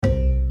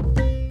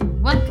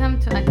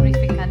to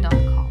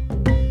agrifica.com,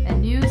 a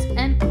news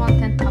and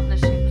content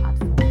publishing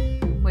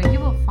platform where you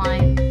will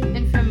find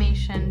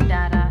information,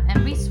 data,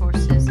 and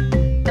resources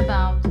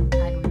about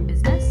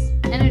agribusiness,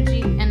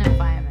 energy, and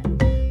environment.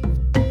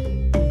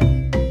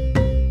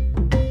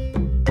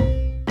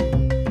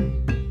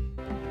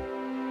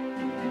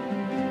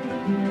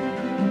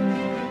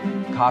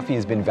 Coffee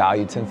has been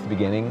valued since the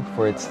beginning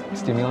for its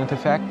stimulant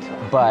effect,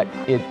 but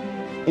it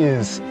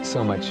is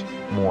so much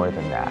more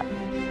than that.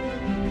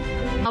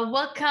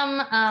 Welcome,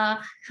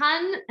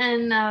 Han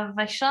and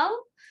Vaishal.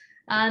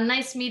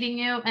 Nice meeting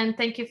you, and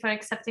thank you for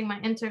accepting my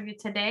interview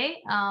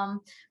today.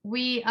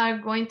 We are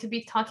going to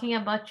be talking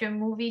about your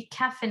movie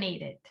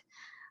Caffeinated.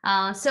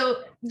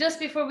 So just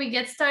before we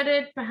get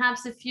started,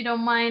 perhaps if you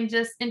don't mind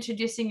just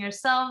introducing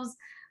yourselves,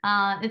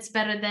 it's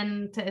better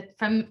than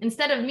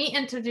instead of me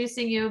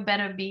introducing you,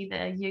 better be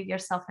you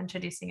yourself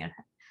introducing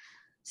yourself.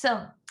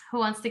 So who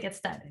wants to get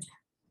started?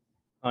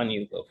 Han,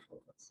 you go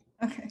first.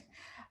 Okay.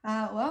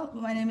 Well,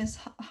 my name is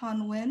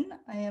Han Nguyen.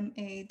 I am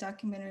a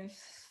documentary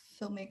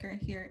filmmaker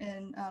here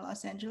in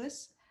Los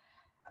Angeles.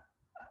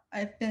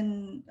 I've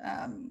been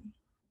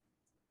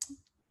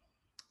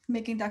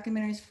making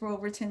documentaries for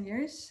over 10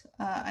 years.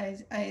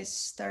 I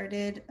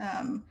started,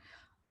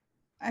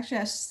 actually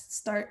I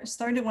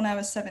started when I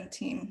was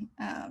 17,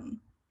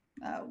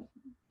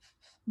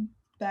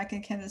 back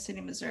in Kansas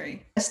City,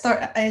 Missouri.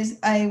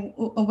 I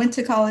went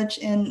to college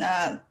in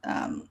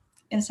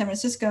San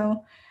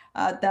Francisco.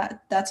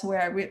 That's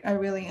where I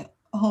really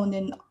honed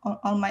in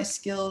on my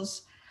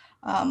skills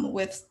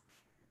with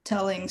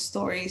telling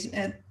stories,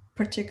 and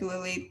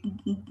particularly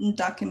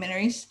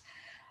documentaries.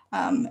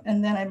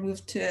 And then I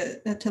moved to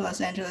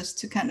Los Angeles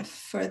to kind of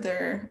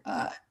further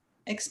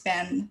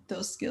expand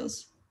those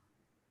skills.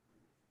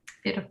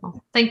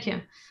 Beautiful, thank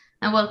you.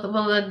 And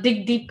we'll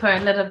dig deeper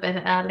a little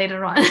bit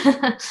later on.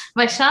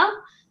 Vaishal?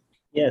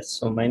 Yes,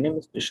 so my name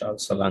is Vishal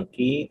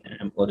Solanki.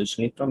 I'm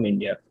originally from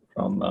India,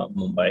 from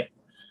Mumbai.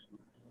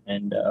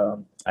 And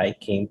I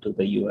came to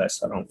the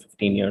US around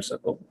 15 years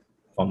ago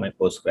for my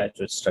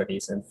postgraduate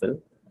studies in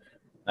film.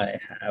 I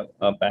have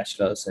a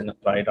bachelor's in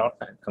applied art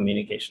and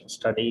communication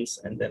studies,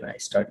 and then I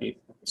studied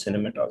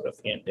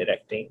cinematography and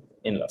directing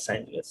in Los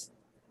Angeles.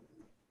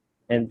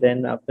 And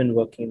then I've been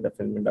working in the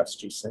film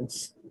industry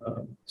since.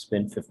 It's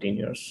been 15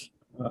 years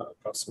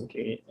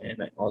approximately.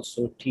 And I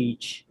also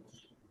teach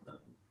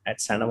at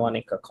Santa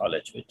Monica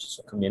College, which is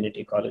a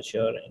community college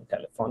here in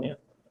California.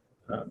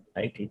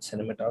 I teach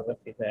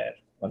cinematography there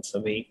once a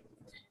week.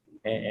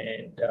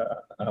 And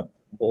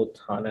both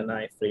Han and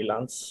I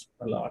freelance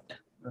a lot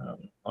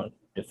on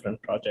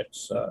different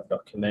projects,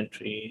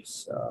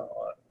 documentaries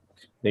or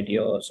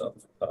videos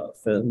of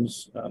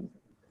films.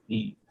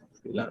 We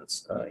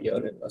freelance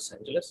here in Los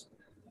Angeles.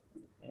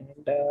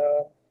 And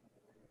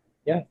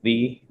yeah,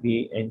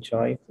 we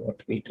enjoy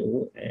what we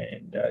do,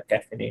 and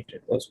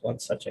Caffeinated was one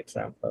such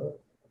example.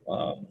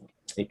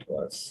 It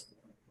was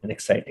an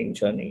exciting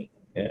journey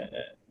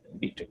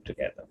we took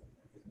together.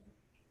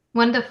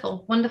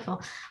 Wonderful,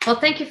 wonderful. Well,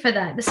 thank you for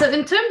that. So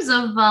in terms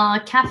of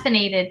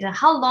Caffeinated,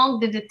 how long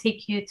did it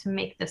take you to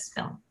make this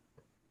film?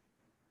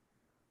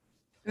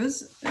 It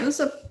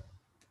was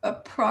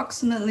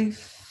approximately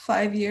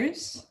 5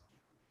 years.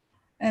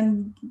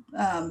 And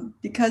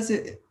because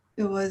it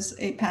was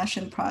a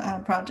passion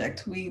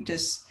project, we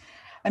just,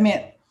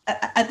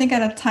 I think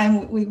at a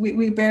time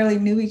we barely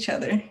knew each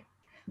other,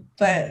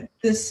 but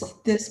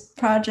this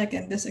project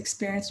and this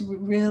experience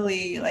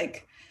really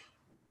like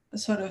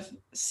sort of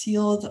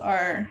sealed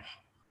our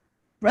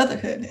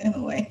brotherhood in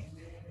a way.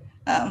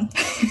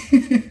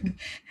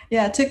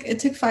 Yeah, it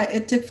took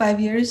 5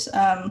 years.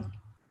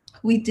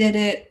 We did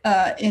it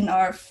in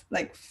our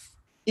like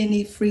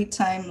any free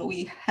time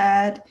we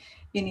had,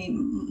 any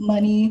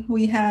money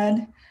we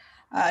had,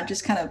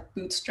 just kind of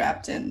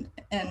bootstrapped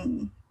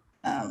and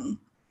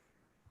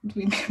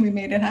we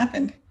made it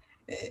happen.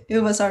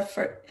 It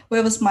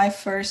was my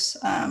first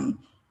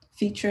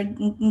featured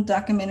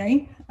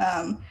documentary.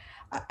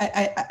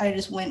 I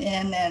just went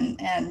in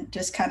and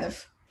just kind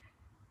of,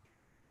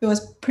 it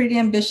was pretty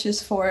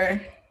ambitious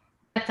for.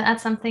 To add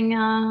something,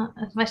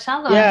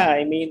 Vaishal? Yeah,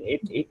 I mean,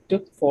 it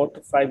took 4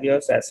 to 5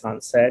 years, as Han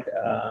said,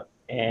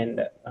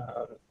 and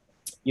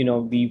you know,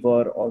 we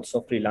were also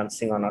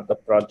freelancing on other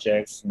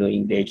projects,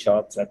 doing day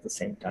jobs at the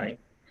same time.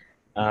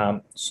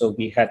 So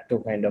we had to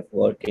kind of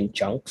work in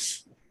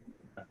chunks,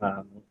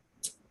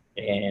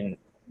 and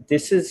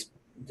this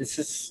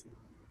is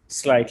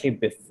slightly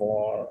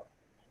before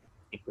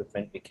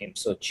equipment became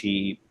so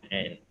cheap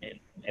and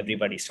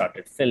everybody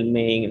started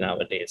filming.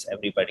 Nowadays,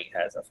 everybody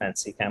has a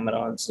fancy camera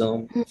on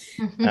Zoom.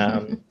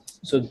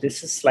 So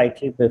this is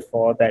slightly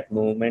before that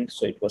movement.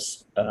 So it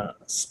was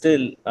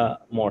still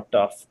more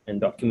tough,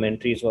 and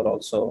documentaries were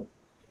also,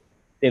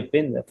 they've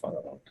been there for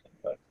a long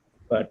time.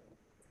 But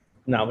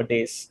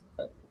nowadays,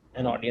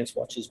 an audience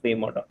watches way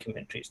more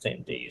documentaries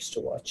than they used to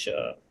watch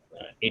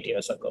 8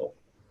 years ago,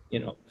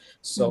 you know.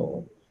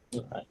 So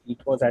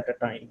it was at a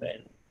time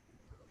when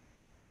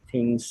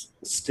things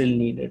still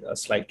needed a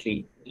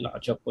slightly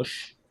larger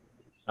push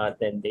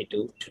than they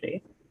do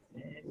today.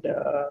 And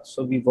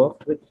so we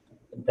worked with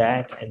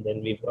that, and then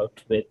we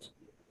worked with,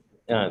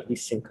 we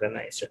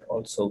synchronized it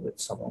also with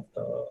some of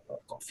the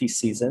coffee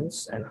seasons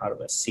and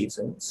harvest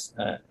seasons.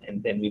 And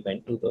then we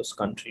went to those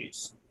countries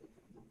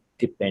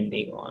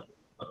depending on,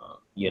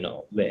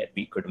 where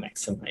we could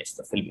maximize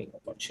the filming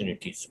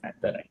opportunities at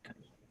the right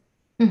time.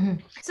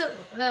 So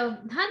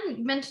Han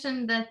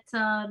mentioned that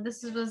this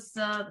was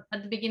at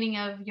the beginning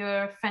of your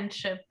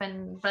friendship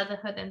and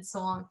brotherhood and so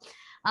on.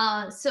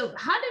 So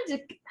how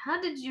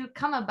did you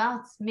come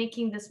about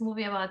making this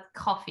movie about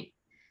coffee?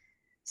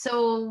 So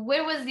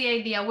where was the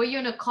idea? Were you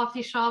in a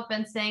coffee shop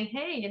and saying,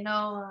 "Hey,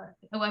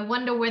 I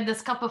wonder where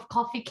this cup of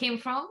coffee came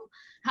from"?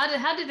 How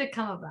did it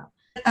come about?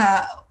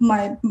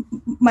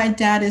 My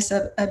dad is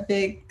a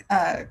big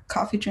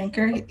coffee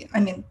drinker. I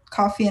mean,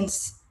 coffee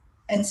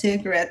and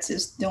cigarettes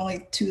is the only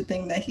two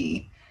things that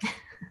he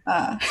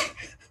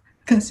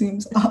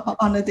consumes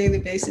on a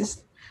daily basis.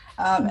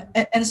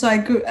 And so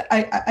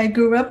I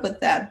grew up with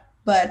that,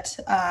 but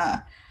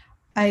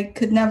I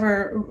could never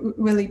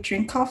really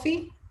drink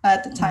coffee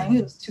at the time.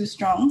 It was too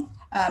strong.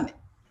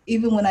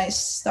 Even when I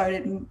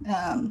started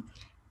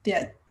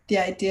the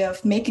idea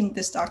of making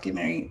this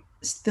documentary,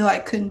 still I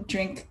couldn't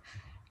drink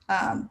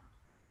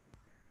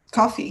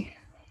coffee.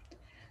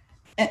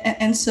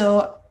 And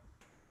so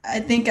I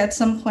think at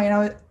some point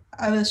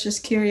I was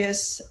just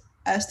curious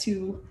as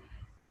to,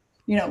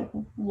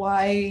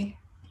 why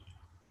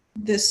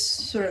this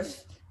sort of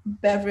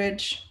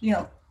beverage,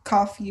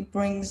 coffee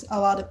brings a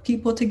lot of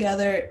people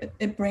together.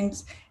 It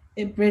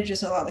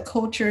bridges a lot of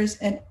cultures,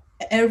 and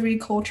every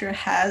culture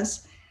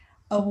has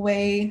a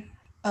way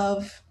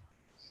of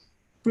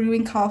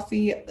brewing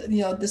coffee,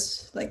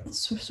 this like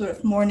sort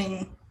of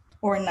morning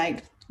or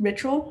night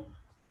ritual.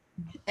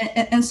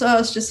 And so I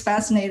was just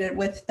fascinated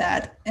with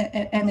that,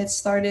 and it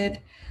started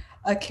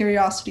a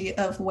curiosity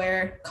of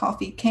where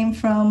coffee came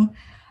from.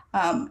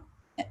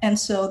 And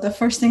so the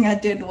first thing I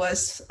did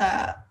was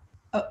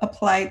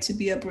apply to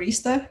be a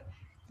barista,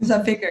 because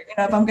I figured,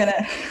 if I'm going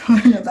to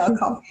learn about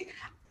coffee,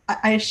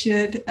 I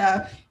should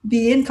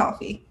be in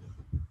coffee.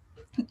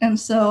 And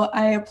so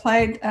I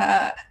applied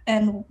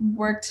and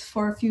worked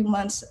for a few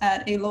months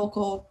at a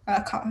local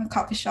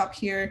coffee shop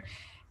here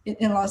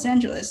in Los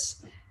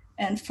Angeles.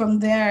 And from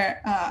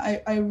there,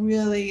 I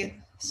really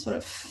sort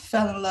of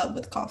fell in love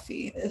with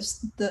coffee. It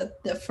was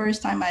the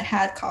first time I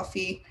had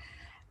coffee.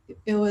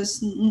 It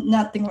was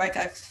nothing like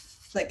I've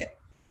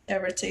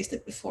ever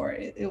tasted before.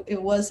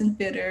 It wasn't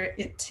bitter.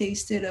 It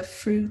tasted of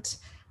fruit,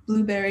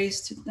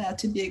 blueberries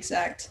to be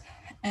exact.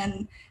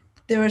 And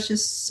there was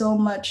just so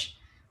much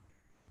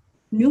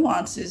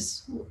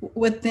nuances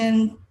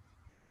within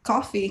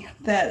coffee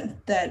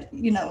that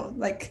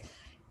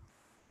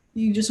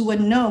you just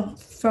wouldn't know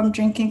from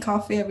drinking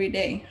coffee every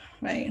day,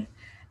 right?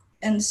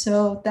 And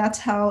so that's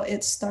how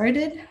it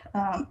started.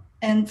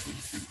 And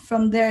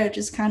from there, I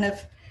just kind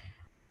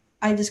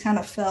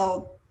of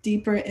fell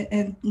deeper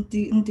and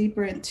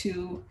deeper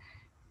into,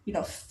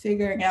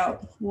 figuring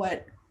out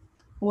what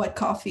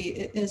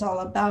coffee is all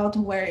about,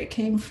 where it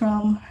came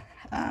from,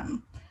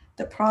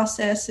 the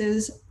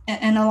processes,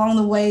 and along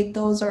the way,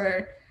 those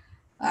are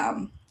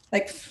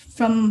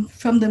from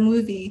the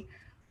movie,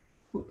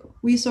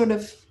 we sort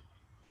of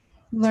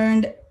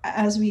learned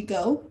as we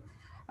go,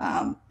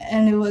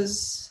 and it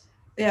was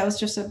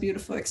just a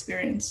beautiful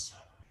experience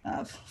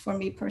for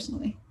me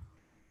personally.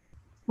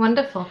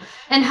 Wonderful.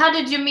 And how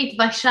did you meet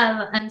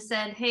Vaishal and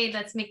said, "Hey,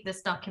 let's make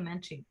this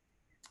documentary"?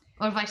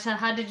 Or Vaishal,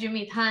 how did you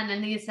meet Han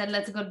and he said,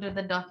 "Let's go do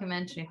the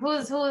documentary"?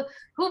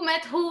 Who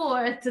met who,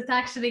 or to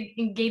actually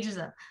engage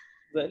them?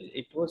 Well,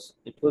 it was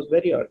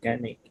very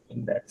organic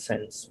in that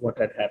sense. What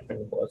had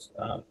happened was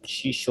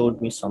she showed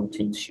me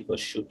something she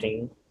was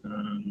shooting,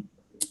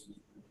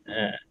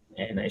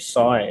 and I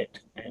saw it,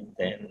 and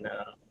then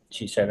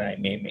she said I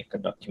may make a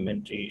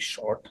documentary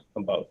short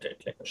about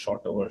it, like a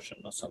shorter version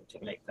or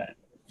something like that,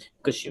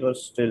 because she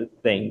was still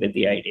playing with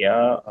the idea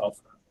of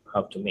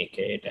how to make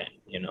it and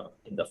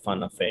in the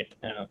fun of it,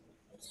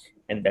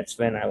 and that's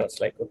when I was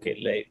like, okay,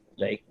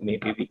 like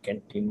maybe we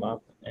can team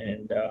up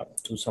and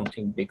do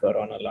something bigger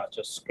on a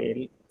larger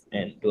scale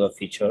and do a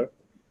feature.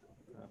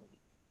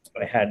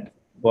 I had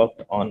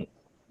worked on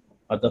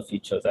other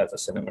features as a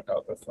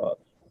cinematographer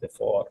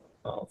before,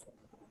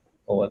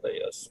 over the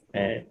years,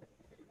 and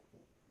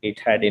it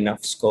had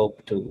enough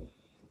scope to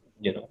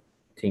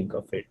think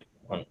of it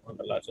on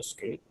a larger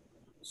scale.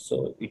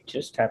 So it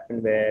just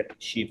happened where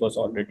she was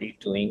already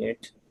doing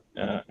it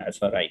as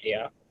her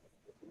idea,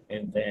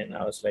 and then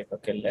I was like,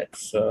 okay,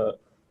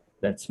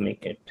 let's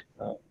make it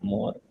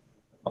more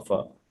of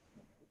a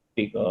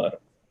bigger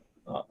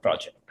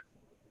project,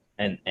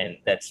 and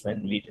that's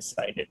when we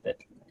decided that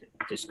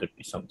this could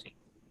be something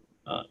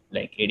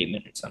like 80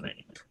 minutes or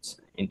 90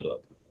 minutes into a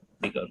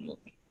bigger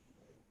movie.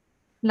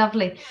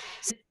 Lovely.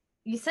 So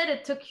you said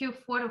it took you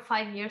 4 to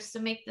 5 years to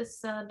make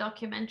this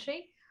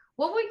documentary.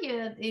 What were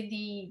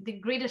the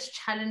greatest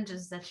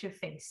challenges that you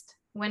faced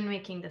when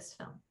making this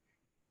film?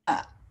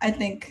 I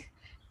think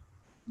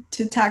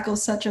to tackle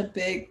such a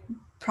big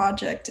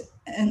project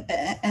and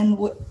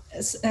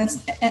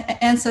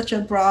such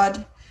a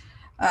broad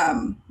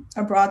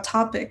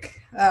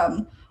topic,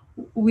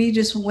 we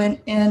just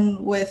went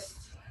in with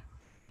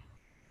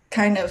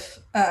kind of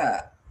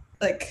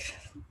like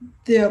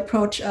the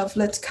approach of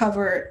let's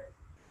cover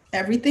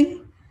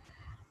everything.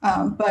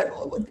 But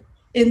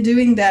in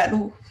doing that,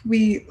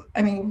 we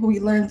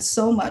learned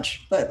so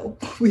much,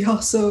 but we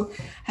also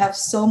have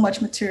so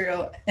much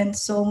material and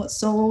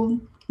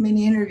so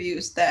many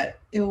interviews that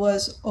it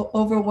was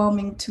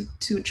overwhelming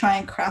to try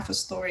and craft a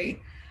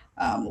story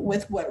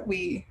with what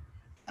we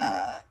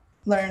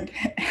learned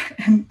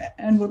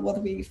and with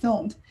what we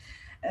filmed.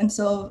 And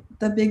so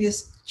the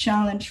biggest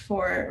challenge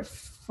for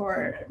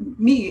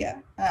me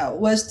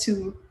was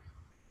to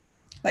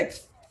like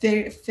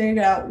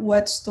figure out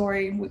what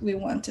story we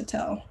want to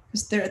tell,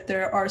 because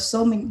there are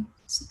so many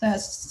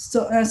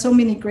so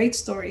many great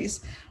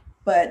stories,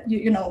 but we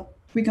can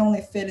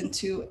only fit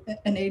into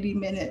an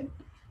 80-minute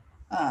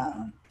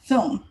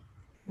film.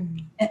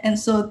 And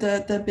so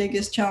the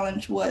biggest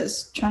challenge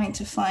was trying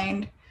to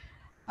find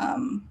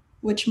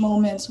which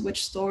moments,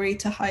 which story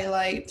to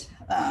highlight,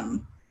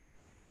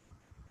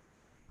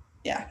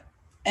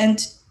 and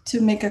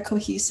to make a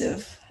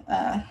cohesive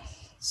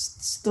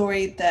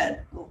story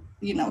that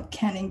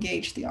can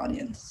engage the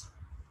audience.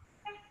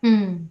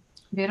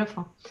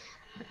 Beautiful.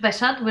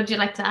 Vaishal, would you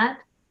like to add?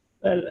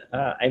 Well,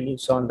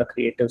 so on the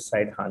creative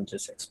side, Han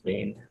just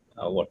explained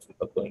what we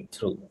were going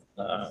through,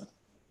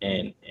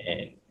 and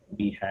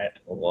we had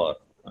over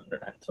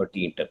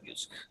 130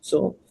 interviews.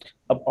 So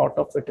a part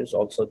of it is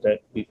also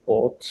that we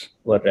both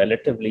were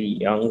relatively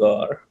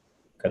younger,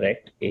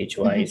 correct,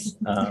 age-wise,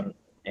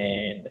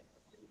 and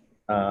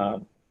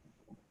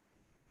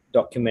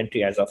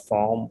documentary as a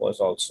form was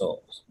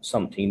also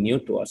something new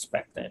to us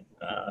back then.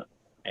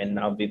 And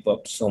now we've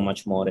worked so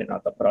much more in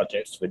other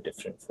projects with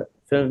different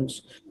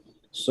films.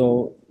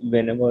 So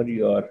whenever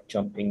you're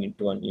jumping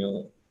into a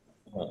new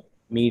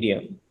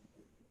medium,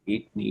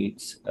 it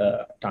needs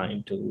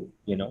time to,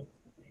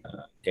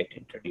 get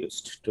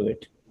introduced to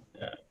it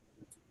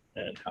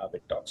and how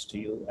it talks to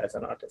you as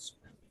an artist.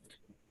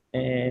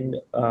 And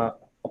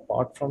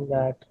apart from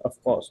that,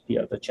 of course, the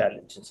other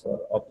challenges were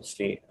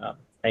obviously,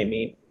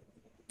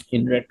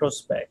 in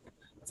retrospect,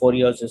 4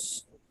 years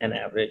is an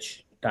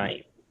average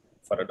time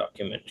for a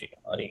documentary,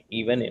 or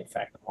even in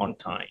fact on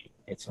time.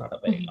 It's not a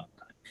very long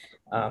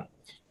time.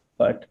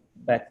 But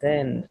back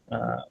then,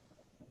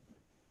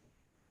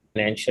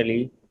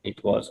 financially,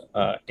 it was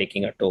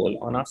taking a toll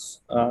on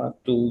us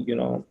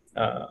to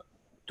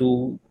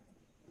do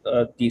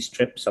these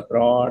trips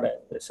abroad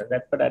and this and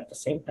that. But at the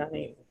same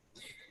time,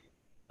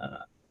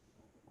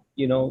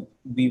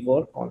 we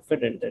were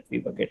confident that we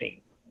were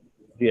getting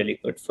really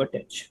good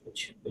footage,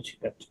 which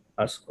kept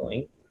us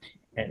going.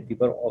 And we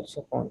were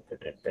also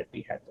confident that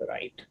we had the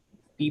right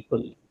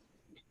people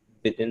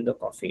within the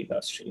coffee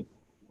industry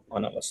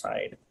on our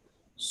side.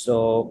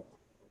 So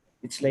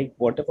it's like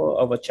whatever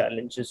our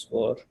challenges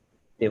were,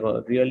 they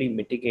were really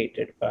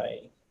mitigated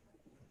by,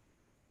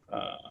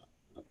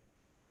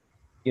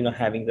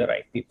 having the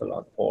right people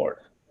on board,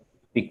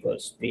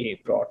 because they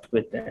brought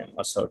with them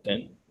a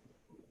certain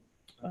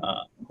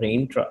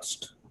brain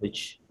trust,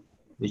 which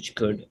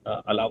could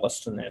allow us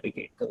to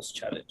navigate those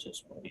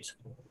challenges more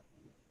easily.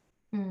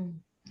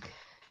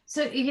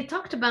 So you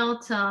talked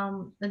about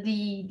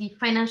the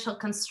financial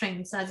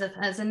constraints as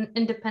an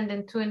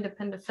independent, two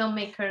independent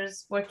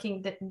filmmakers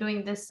working,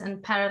 doing this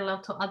in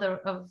parallel to other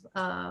of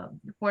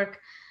work.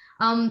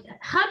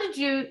 How did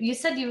you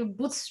said you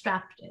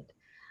bootstrapped it?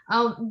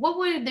 What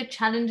were the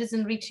challenges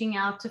in reaching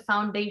out to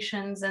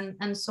foundations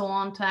and so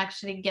on to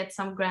actually get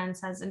some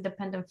grants as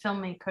independent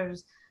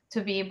filmmakers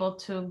to be able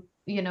to,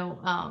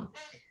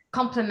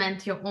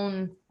 complement your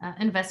own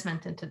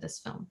investment into this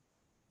film?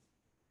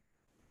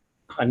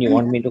 And you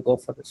want me to go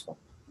for this one?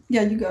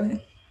 Yeah, you go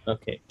ahead.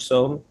 Okay,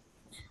 so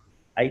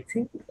I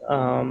think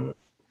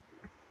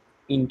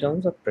in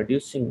terms of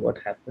producing, what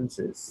happens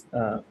is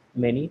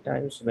many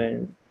times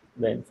when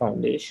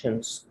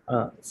foundations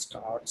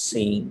start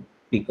seeing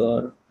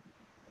bigger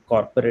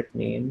corporate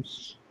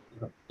names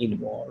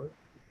involved,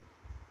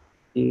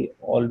 they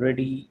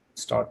already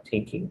start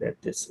thinking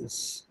that this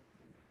is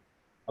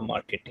a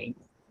marketing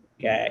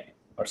gag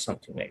or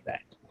something like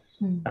that.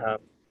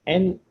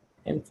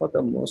 And for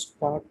the most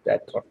part,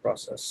 that thought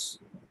process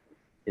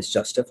is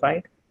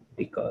justified,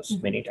 because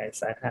many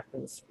times that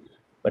happens.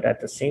 But at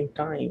the same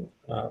time,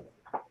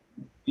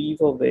 we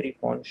were very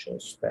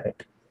conscious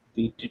that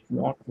we did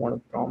not want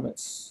to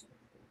promise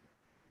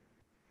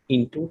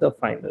into the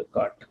final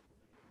cut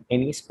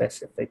any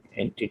specific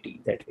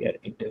entity that we are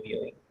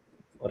interviewing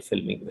or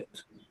filming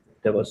with.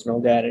 There was no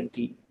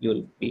guarantee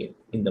you'll be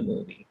in the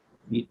movie.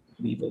 We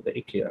were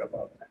very clear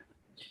about that,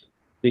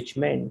 which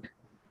meant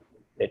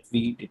that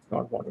we did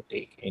not want to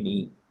take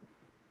any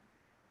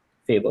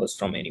favors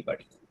from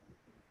anybody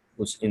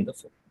who's in the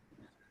film.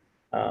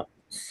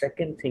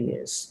 Second thing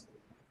is,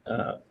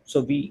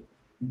 so we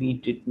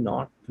did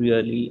not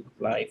really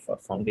apply for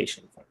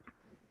foundation funding,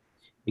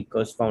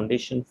 because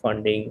foundation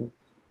funding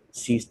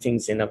sees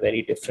things in a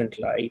very different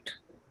light.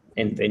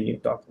 And when you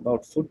talk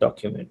about food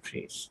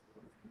documentaries,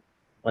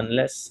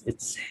 unless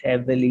it's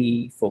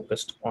heavily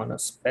focused on a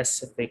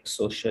specific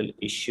social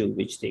issue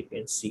which they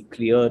can see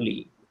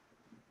clearly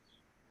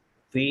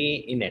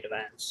way in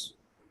advance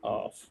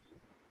of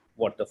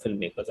what the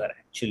filmmakers are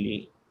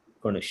actually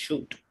going to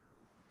shoot,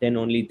 then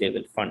only they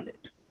will fund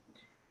it.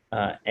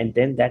 And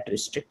then that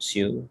restricts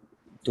you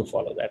to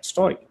follow that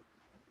story,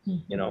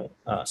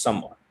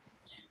 somewhat.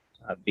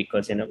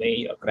 Because in a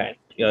way,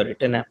 your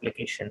written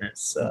application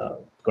is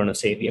going to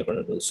say we are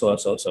going to do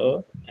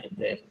so, and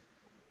then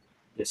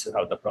this is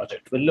how the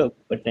project will look.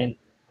 But then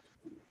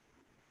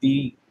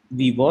we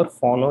were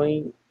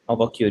following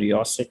our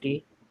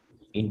curiosity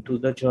into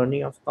the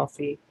journey of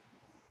coffee,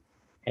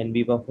 and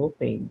we were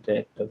hoping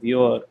that the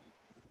viewer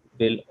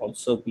will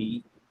also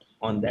be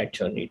on that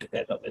journey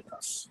together with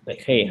us.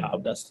 Like, hey, how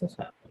does this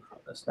happen? How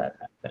does that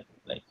happen?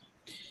 Like,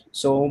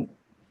 so,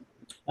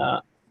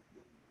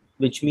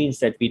 which means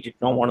that we did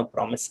not want to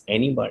promise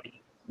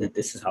anybody that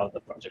this is how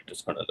the project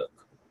is going to look,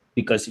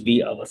 because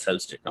we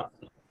ourselves did not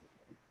know.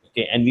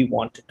 Okay, and we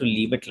wanted to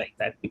leave it like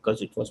that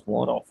because it was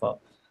more of a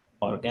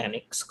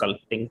organic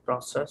sculpting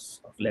process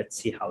of let's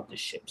see how this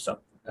shapes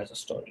up as a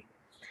story.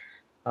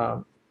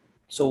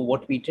 So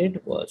what we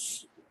did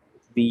was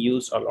we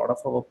used a lot of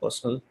our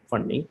personal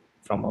funding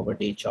from our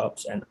day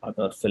jobs and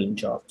other film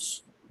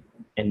jobs.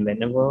 And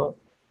whenever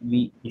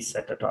we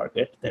set a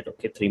target that,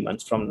 okay, 3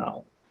 months from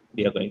now,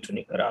 we are going to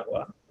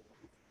Nicaragua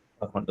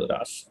or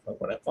Honduras or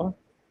whatever,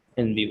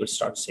 and we would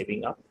start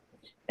saving up.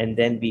 And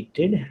then we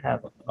did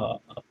have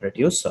a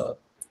producer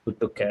who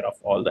took care of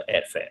all the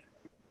airfare.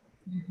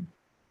 Mm-hmm.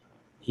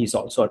 He's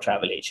also a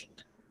travel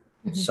agent.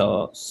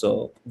 Mm-hmm.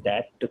 So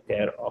that took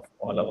care of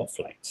all our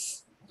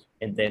flights.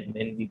 And then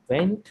when we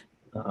went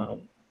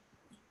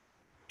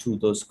to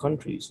those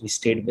countries, we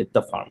stayed with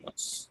the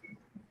farmers,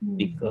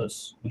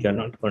 because you're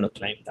not going to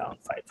climb down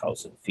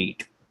 5,000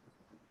 feet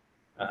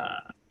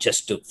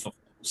just to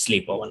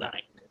sleep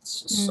overnight.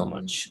 It's just so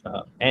much.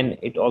 And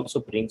it also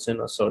brings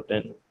in a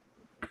certain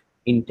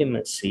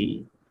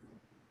intimacy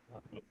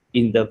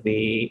in the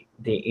way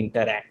they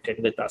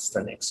interacted with us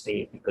the next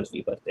day, because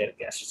we were their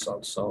guests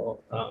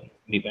also.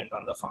 We went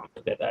on the farm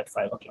together at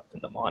 5 o'clock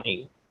in the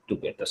morning to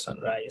get the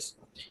sunrise.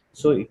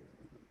 So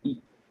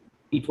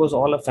it was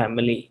all a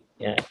family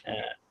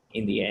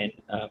in the end.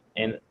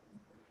 And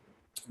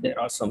there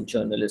are some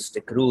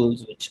journalistic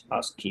rules which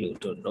ask you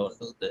to don't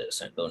do this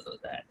and don't do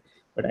that.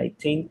 But I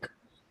think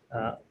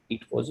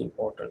it was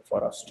important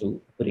for us to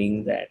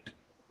bring that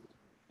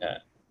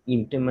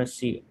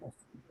intimacy of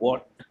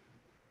what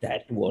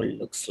that world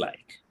looks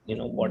like.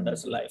 What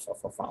does the life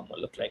of a farmer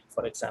look like?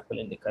 For example,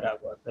 in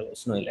Nicaragua, there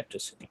was no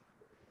electricity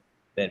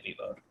where we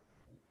were.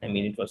 I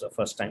mean, it was the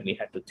first time we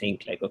had to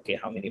think like, okay,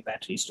 how many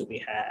batteries do we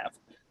have?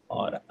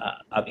 Or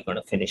are we going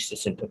to finish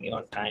this interview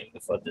on time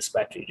before this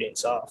battery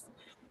drains off?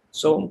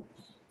 So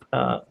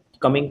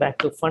coming back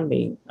to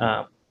funding,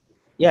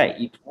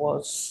 it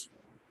was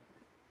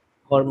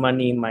her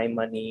money, my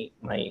money.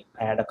 I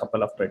had a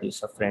couple of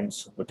producer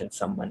friends who put in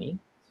some money.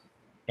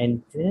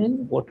 And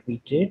then what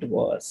we did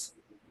was,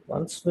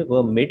 once we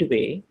were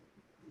midway,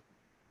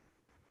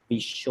 we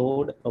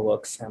showed a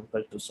work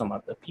sample to some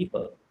other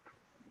people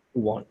who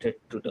wanted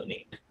to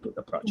donate to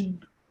the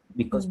project.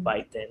 Because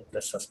by then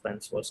the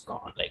suspense was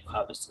gone. Like,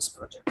 how is this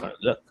project going to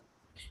look?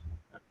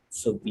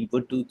 So we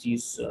would do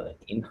these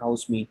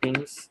in-house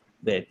meetings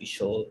where we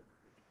show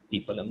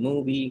people a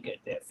movie,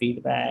 get their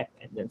feedback,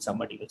 and then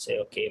somebody will say,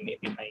 okay,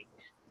 maybe my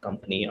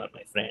company or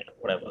my friend or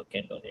whatever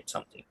can donate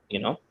something,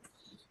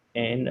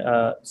 And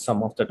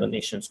some of the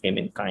donations came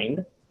in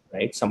kind,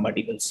 right?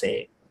 Somebody will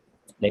say,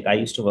 like, I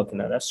used to work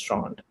in a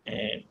restaurant,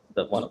 and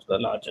one of the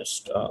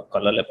largest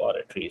color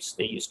laboratories,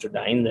 they used to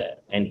dine there.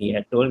 And he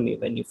had told me,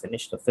 when you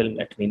finish the film,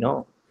 let me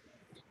know.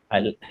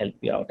 I'll help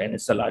you out. And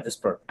it's the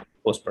largest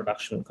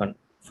post-production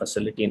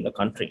facility in the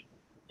country,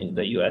 in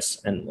the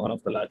US, and one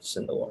of the largest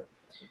in the world.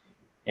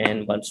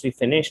 And once we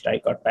finished, I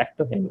got back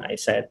to him. I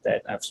said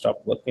that I've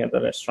stopped working at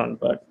the restaurant,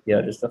 but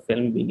here is the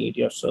film. We need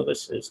your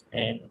services.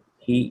 And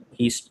he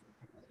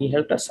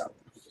helped us out.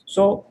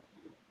 So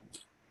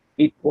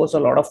it was a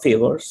lot of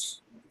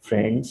favors,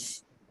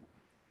 friends,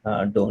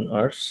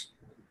 donors,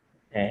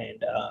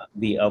 and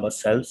we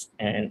ourselves,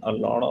 and a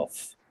lot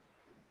of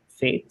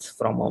faith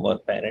from our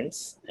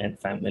parents and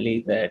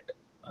family that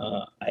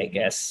I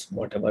guess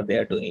whatever they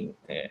are doing,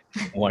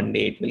 one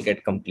day it will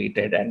get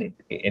completed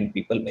and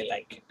people may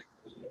like it.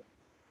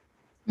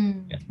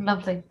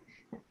 Lovely.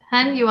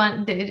 Han,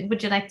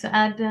 would you like to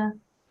add?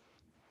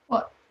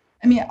 Well,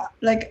 I mean,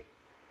 like,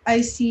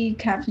 I see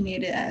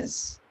Caffeinated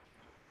as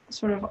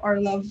sort of our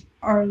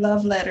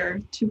love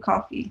letter to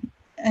coffee,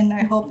 and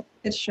I hope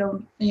it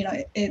showed,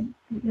 it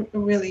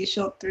really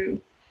showed through,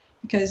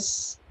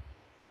 because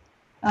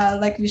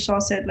like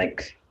Vishal said,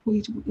 like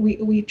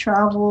we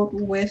traveled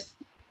with,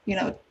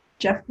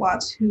 Jeff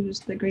Watts, who's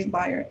the great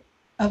buyer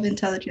of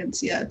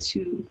Intelligentsia,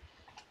 to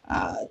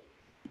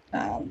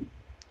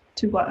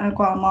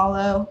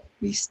Guatemala.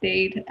 We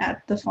stayed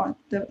at the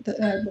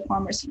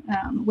farmers,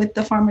 with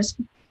the farmers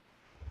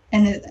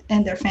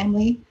and their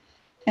family,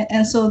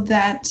 and so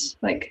that,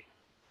 like,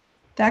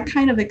 that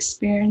kind of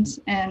experience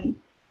and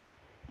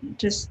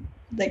just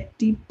like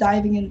deep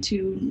diving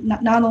into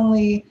not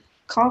only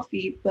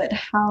coffee, but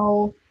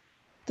how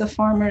the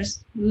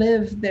farmers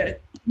live their,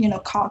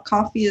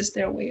 coffee is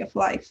their way of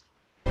life.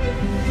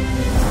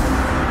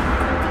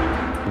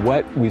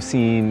 What we've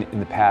seen in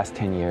the past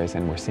 10 years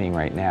and we're seeing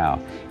right now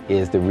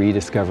is the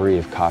rediscovery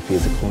of coffee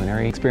as a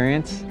culinary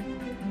experience.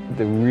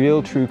 The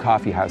real true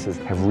coffee houses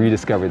have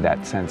rediscovered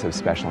that sense of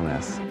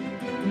specialness.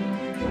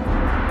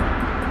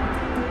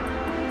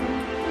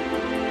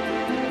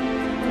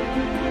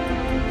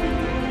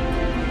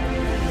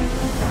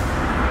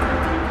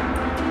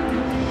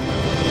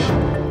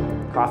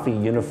 Coffee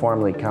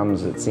uniformly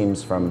comes, it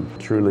seems, from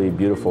truly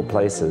beautiful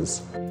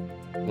places.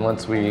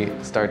 Once we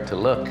start to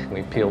look,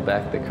 we peel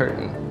back the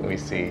curtain, we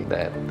see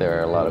that there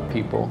are a lot of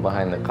people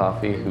behind the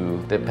coffee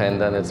who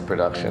depend on its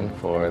production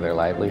for their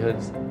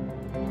livelihoods.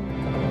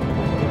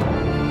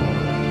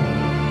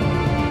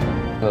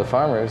 The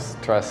farmers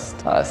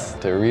trust us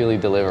to really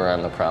deliver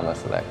on the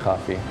promise of that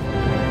coffee.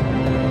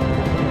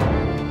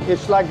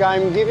 It's like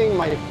I'm giving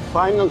my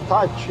final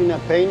touch in a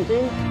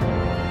painting.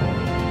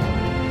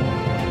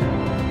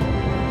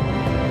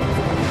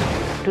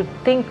 To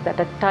think that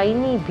a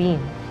tiny bean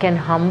can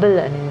humble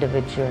an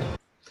individual.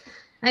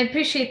 I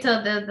appreciate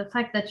the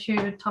fact that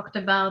you talked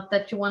about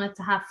that you wanted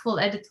to have full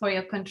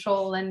editorial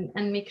control and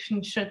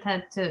making sure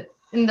that to,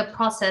 in the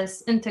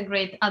process,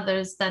 integrate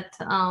others that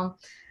are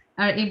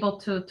able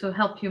to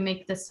help you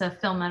make this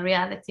film a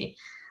reality.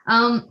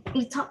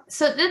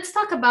 So let's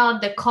talk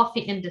about the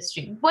coffee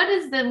industry. What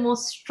is the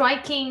most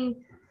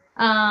striking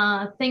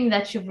thing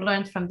that you've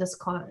learned from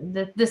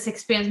this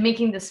experience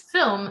making this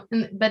film,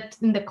 but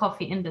in the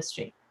coffee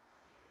industry?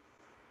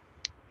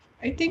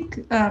 I think,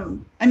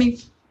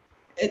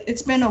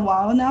 it's been a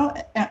while now,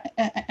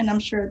 and I'm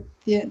sure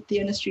the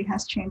industry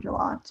has changed a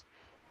lot.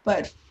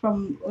 But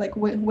from like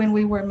when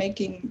we were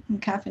making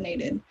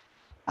Caffeinated,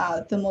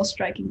 the most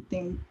striking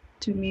thing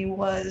to me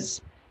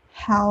was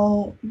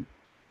how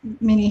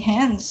many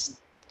hands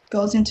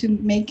goes into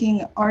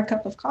making our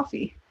cup of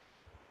coffee.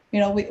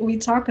 We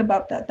talk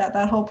about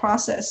that whole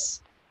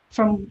process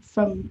from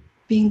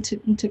bean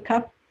to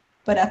cup,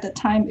 but at the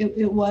time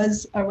it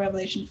was a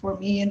revelation for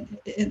me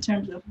in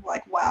terms of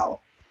like, wow,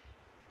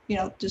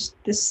 just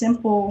this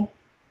simple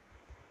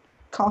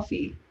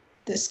coffee,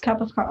 this cup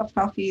of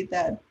coffee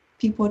that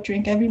people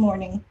drink every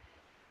morning,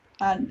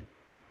 and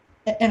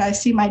I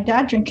see my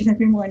dad drink it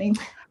every morning,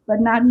 but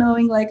not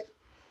knowing like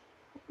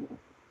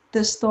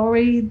the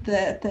story,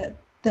 the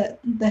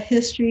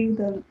history,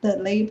 the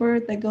labor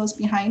that goes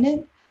behind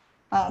it.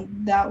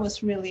 That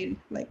was really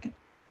like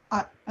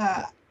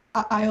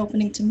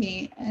eye-opening to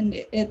me, and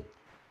it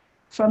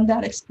from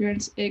that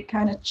experience it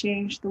kind of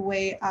changed the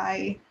way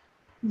I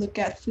look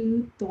at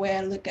food, the way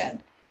I look at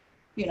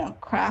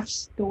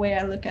crafts, the way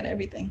I look at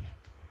everything.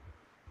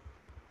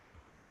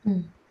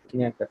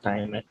 Looking at the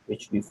time at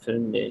which we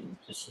filmed it,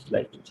 this is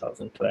like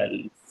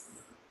 2012,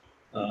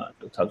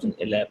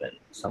 2011,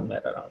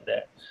 somewhere around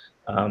there.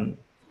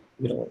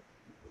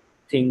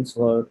 Things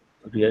were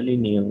really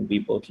new. We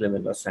both live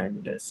in Los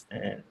Angeles,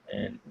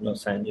 and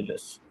Los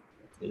Angeles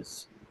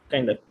is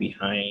kind of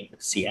behind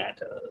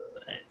Seattle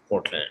and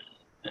Portland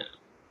and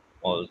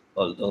all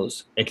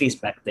those. At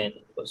least back then,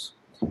 it was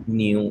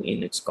new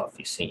in its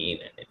coffee scene,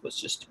 and it was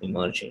just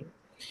emerging.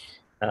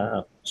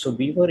 So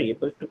we were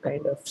able to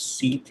kind of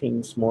see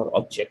things more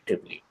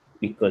objectively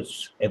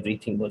because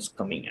everything was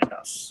coming at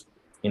us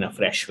in a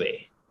fresh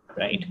way,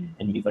 right? Mm-hmm.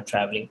 And we were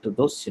traveling to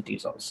those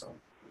cities also,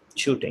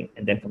 shooting,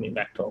 and then coming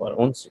back to our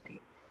own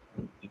city.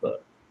 We were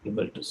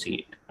able to see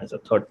it as a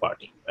third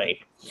party, right?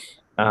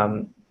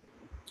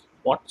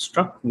 What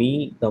struck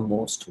me the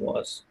most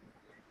was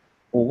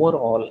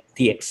overall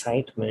the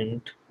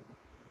excitement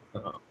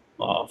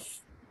of,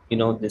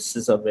 this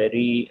is a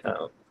very,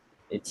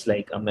 it's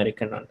like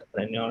American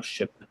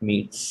entrepreneurship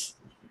meets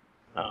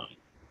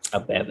a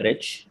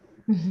beverage,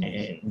 mm-hmm.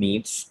 and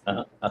meets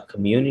a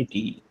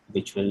community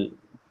which will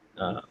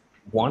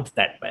want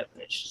that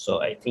beverage.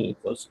 So I think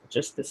it was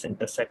just this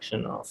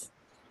intersection of,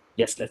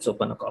 yes, let's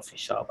open a coffee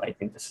shop. I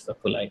think this is a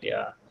cool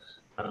idea.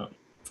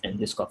 And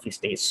this coffee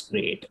tastes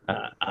great.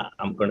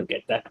 I'm going to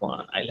get that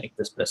one. I like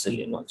this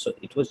Brazilian one. So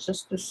it was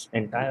just this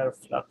entire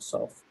flux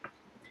of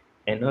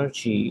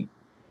energy,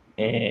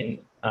 and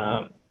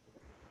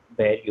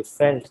where you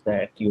felt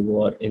that you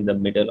were in the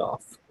middle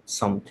of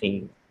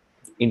something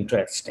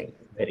interesting,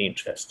 very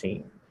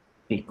interesting,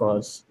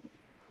 because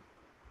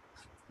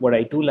what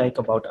I do like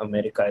about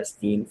America is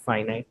the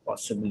infinite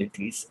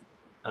possibilities.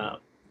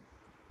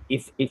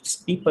 If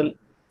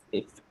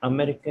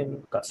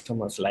American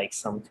customers like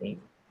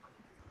something,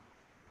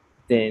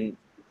 then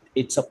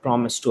it's a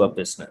promise to a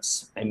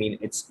business. I mean,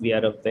 we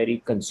are a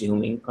very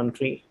consuming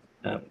country,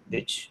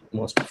 which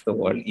most of the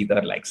world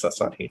either likes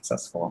us or hates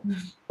us for. Mm-hmm.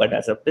 But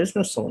as a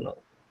business owner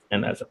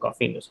and as a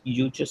coffee industry,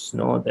 you just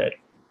know that,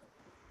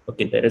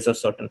 okay, there is a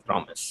certain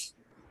promise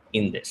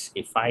in this.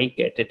 If I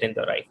get it in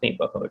the right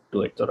neighborhood,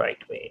 do it the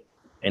right way,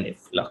 and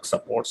if luck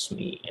supports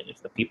me, and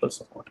if the people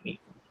support me,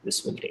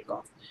 this will take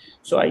off.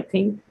 So I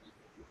think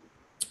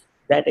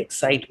that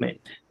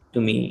excitement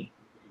to me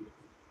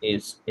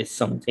is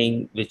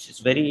something which is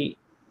very,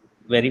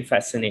 very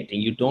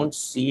fascinating. You don't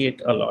see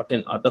it a lot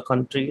in other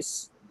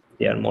countries.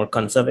 They are more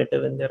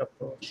conservative in their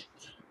approach.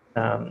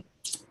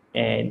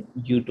 And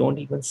you don't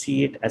even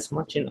see it as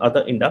much in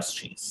other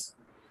industries,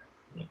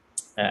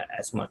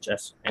 as much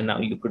as, and now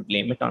you could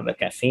blame it on the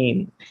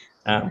caffeine.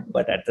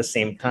 But at the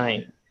same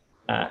time,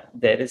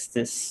 there is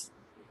this,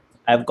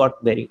 I've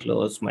got very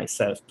close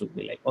myself to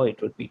be like, oh,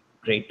 it would be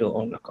great to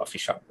own a coffee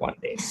shop one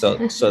day.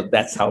 So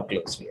that's how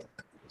close we are.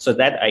 So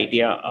that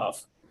idea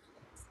of,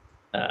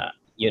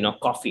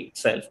 coffee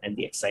itself and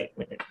the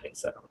excitement it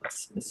brings around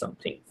us is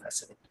something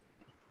fascinating.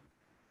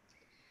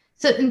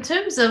 So in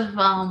terms of,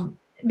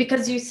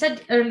 because you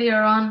said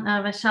earlier on,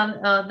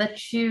 Vishal,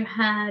 that you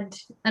had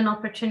an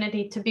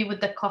opportunity to be with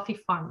the coffee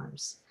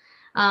farmers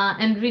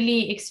and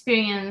really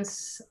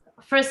experience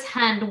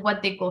firsthand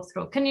what they go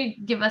through. Can you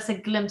give us a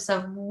glimpse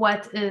of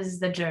what is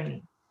the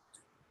journey?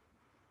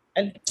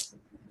 And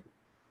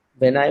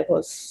when I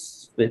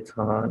was with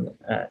Han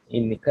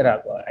in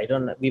Nicaragua,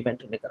 we went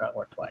to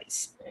Nicaragua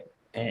twice.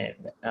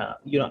 And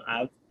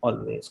I've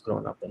always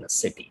grown up in a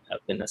city.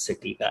 I've been a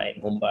city guy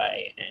in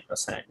Mumbai and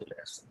Los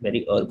Angeles,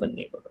 very urban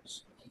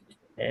neighborhoods.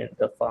 And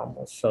the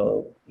farmers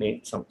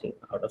made something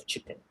out of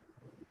chicken.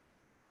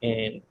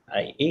 And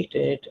I ate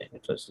it, and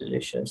it was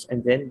delicious.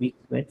 And then we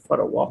went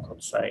for a walk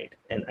outside,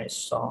 and I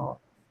saw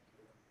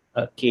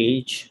a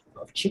cage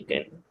of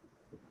chicken.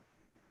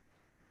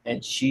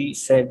 And she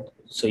said,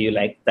 "So you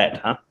like that,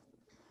 huh?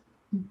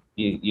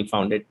 You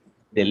found it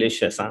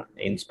delicious, huh?"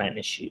 In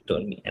Spanish, she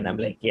told me. And I'm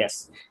like,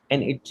 yes.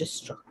 And it just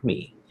struck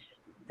me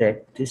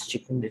that this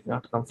chicken did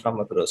not come from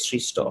a grocery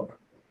store.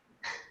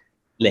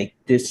 Like,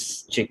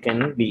 this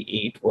chicken we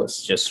ate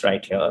was just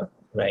right here,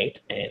 right?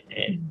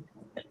 And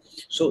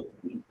so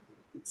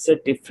it's a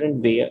different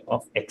way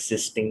of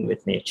existing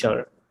with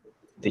nature,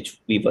 which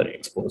we were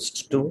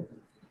exposed to.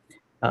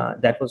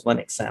 That was one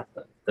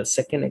example. The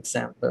second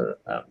example,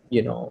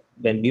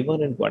 when we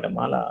were in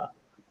Guatemala,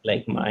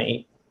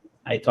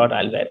 I thought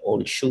I'll wear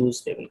old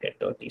shoes, they will get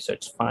dirty, so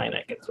it's fine,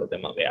 I can throw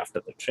them away after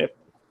the trip.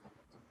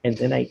 And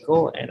then I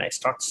go and I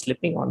start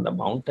slipping on the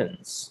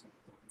mountains.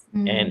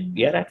 And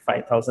we are at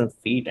 5,000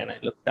 feet, and I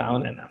look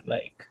down and I'm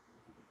like,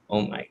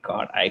 oh my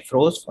God, I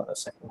froze for a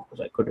second because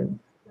I couldn't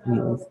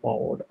move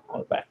forward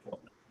or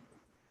backward.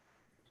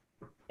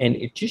 And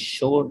it just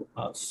showed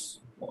us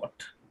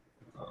what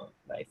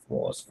life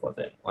was for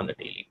them on a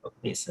daily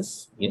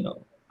basis,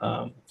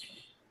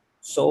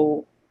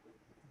 So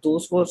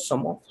those were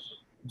some of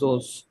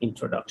those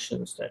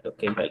introductions that,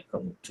 okay,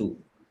 welcome to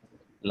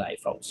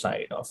life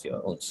outside of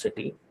your own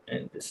city,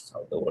 and this is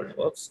how the world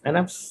works. And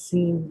I've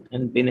seen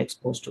and been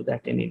exposed to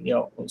that in India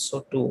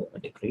also to a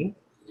degree.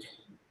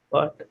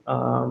 But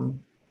I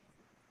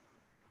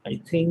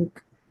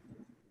think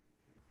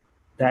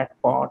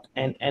that part,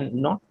 and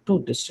not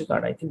to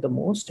disregard, I think the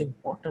most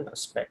important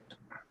aspect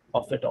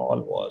of it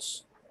all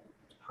was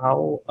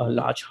how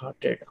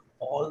large-hearted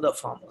all the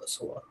farmers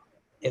were.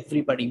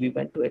 Everybody, we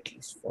went to at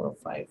least 4 or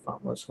 5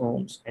 farmers'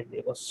 homes, and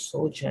they were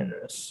so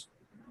generous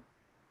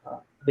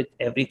with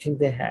everything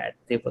they had.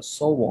 They were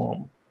so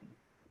warm.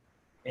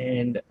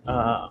 And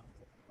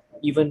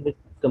even with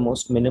the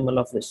most minimal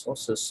of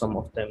resources, some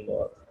of them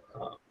were,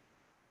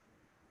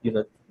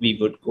 we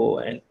would go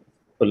and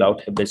pull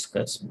out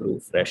hibiscus, brew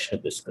fresh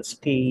hibiscus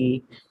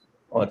tea,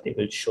 or they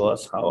will show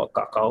us how a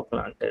cacao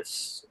plant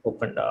is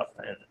opened up.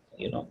 And,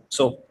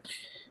 so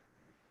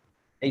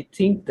I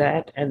think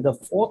that, and the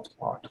fourth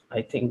part,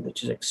 I think,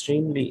 which is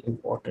extremely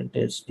important,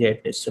 is their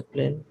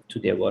discipline to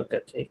their work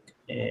ethic.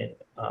 And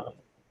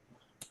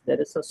there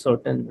is a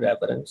certain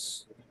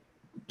reverence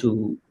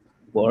to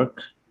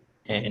work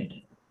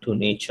and to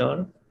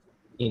nature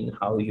in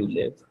how you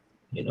live.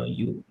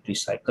 You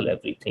recycle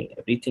everything.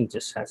 Everything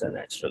just has a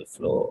natural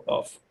flow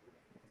of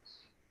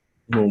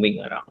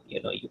moving around.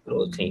 You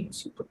grow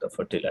things, you put the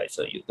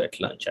fertilizer, you get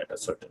lunch at a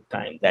certain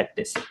time. That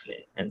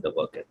discipline and the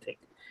work ethic.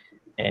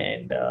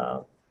 And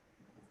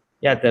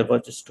there were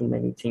just too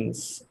many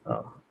things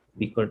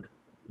we could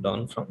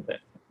learn from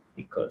them,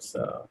 because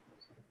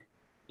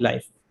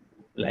life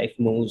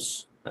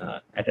moves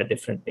at a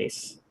different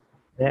pace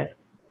there,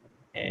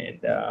 and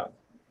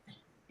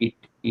it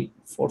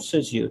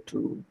forces you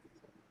to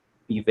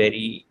be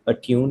very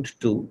attuned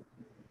to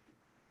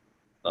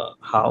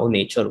how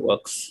nature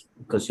works,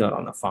 because you're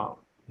on a farm,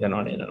 you're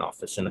not in an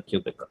office in a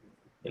cubicle.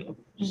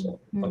 So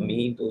for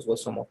me, those were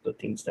some of the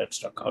things that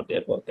struck out: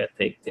 their work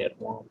ethic, their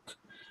warmth,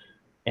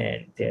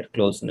 and their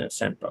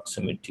closeness and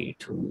proximity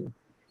to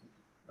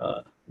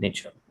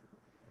nature.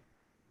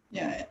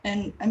 Yeah,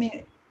 and I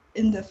mean,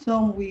 in the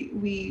film,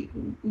 we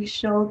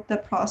showed the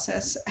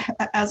process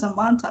as a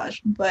montage,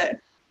 but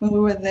when we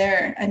were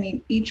there, I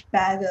mean, each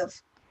bag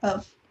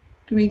of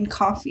green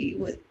coffee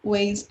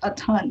weighs a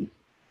ton,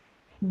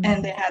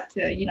 and they had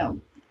to,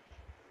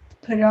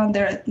 put it on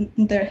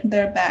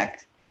their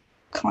back,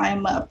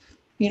 climb up,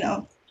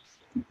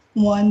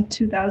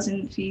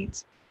 1,000-2,000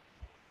 feet,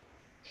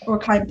 or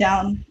climb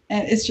down,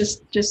 and it's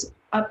just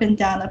up and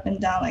down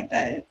like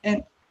that,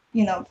 and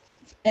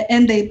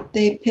and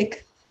they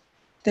pick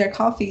their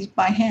coffees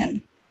by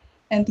hand,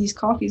 and these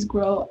coffees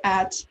grow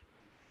at,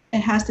 it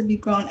has to be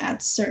grown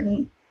at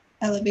certain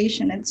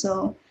elevation. And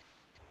so,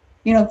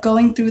 you know,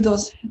 going through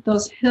those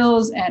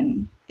hills,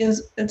 and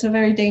it's a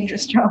very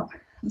dangerous job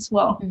as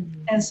well.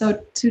 Mm-hmm. And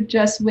so to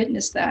just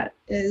witness that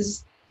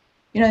is,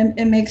 you know,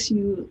 it makes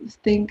you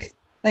think,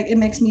 like it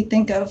makes me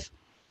think of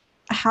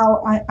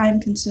how I'm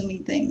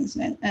consuming things,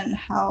 and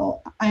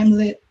how I'm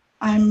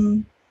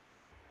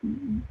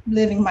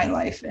living my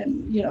life.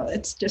 And, you know,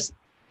 it's just,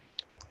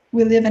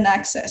 we live in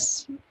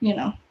access, you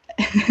know.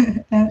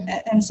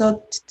 and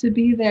so to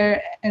be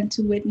there and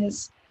to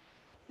witness,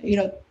 you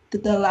know,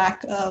 the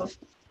lack of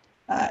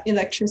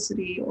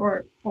electricity,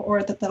 or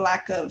the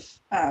lack of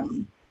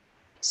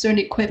certain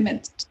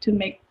equipment to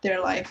make their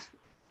life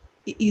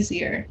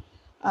easier,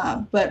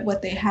 but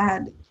what they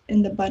had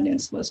in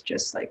abundance was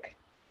just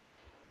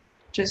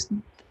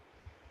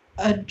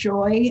a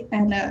joy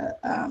and a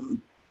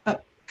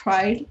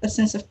pride, a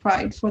sense of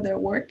pride for their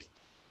work.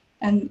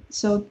 And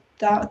so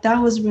that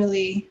was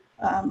really,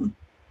 it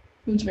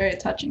was very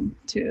touching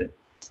to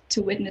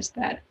witness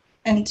that,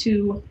 and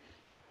to,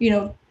 you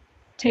know,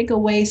 take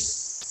away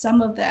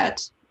some of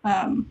that,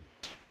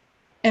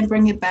 and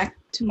bring it back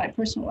to my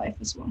personal life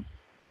as well.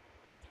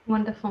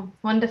 Wonderful,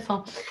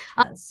 wonderful.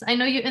 I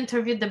know you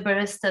interviewed the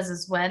baristas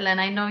as well, and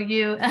I know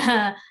you,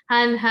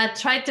 Han, had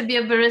tried to be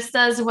a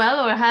barista as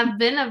well, or have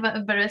been a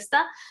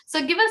barista.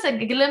 So give us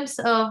a glimpse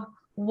of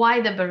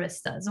why the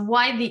baristas,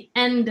 why the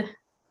end.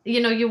 You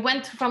know, you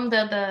went from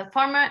the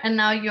farmer, and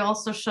now you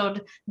also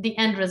showed the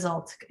end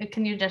result.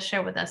 Can you just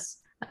share with us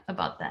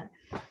about that?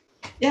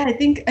 Yeah, I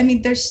think, I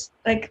mean, there's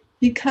like,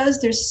 because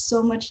there's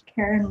so much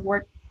care and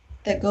work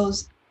that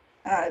goes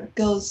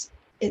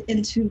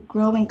into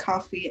growing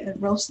coffee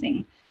and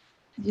roasting.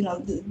 You know,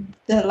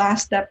 the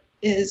last step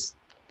is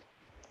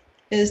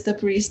the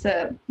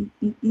barista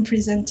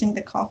presenting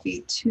the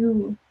coffee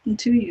to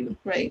you,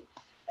 right?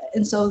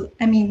 And so,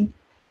 I mean,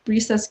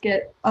 baristas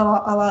get a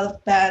lot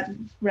of bad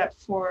rep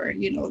for,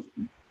 you know,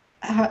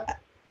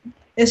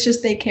 it's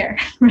just they care,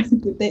 right?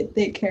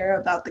 They care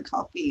about the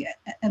coffee,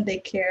 and they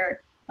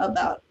care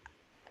about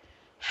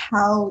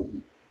how,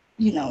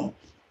 you know,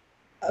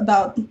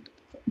 about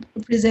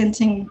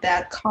presenting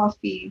that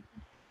coffee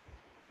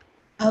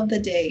of the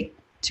day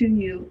to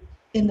you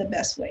in the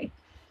best way.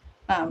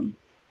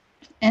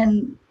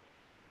 And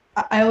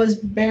I was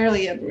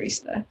barely a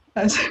barista.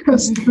 I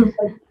was still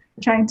like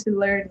trying to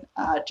learn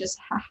just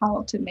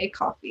how to make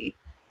coffee,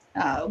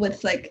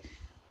 with, like,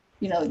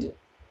 you know,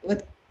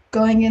 with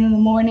going in the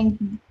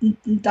morning,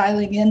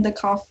 dialing in the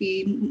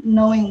coffee,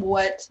 knowing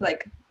what,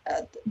 like,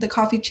 the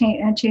coffee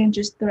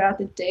changes throughout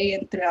the day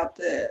and throughout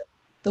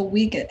the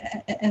week,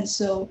 and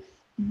so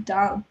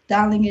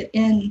dialing it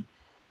in,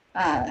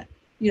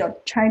 you know,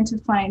 trying to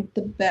find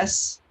the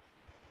best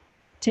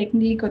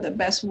technique or the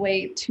best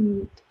way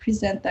to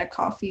present that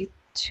coffee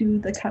to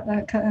the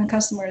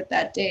customer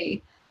that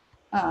day.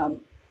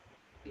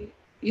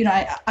 You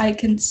know, I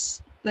can,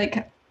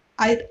 like,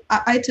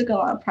 I took a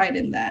lot of pride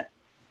in that,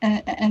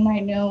 and I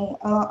know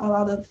a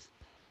lot of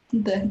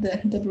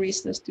the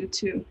baristas do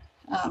too.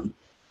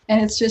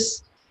 And it's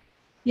just,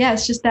 yeah,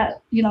 it's just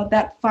that, you know,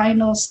 that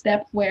final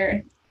step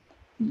where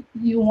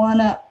you want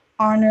to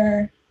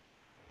honor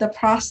the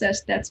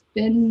process that's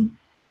been,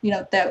 you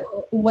know, that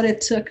what it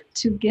took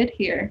to get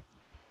here.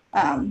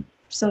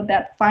 So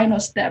that final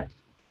step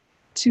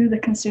to the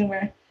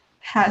consumer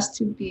has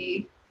to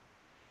be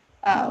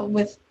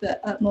with the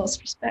utmost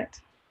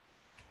respect.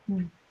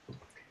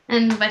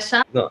 And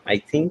Vaishal? No, I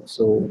think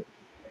so.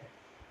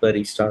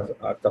 Baristas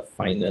are the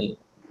final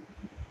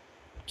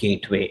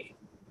gateway,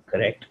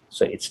 correct?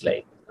 So it's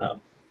like,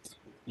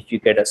 if you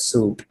get a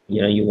suit,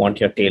 you know, you want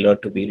your tailor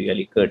to be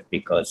really good,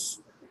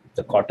 because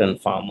the cotton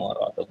farmer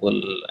or the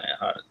wool,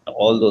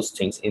 all those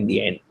things, in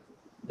the end,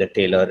 the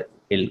tailor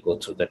will go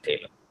through the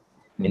tailor,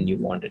 and you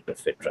want it to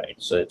fit right.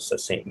 So it's the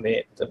same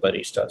way the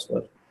baristas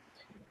were.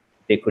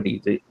 They could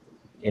either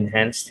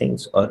enhance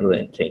things or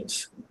ruin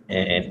things,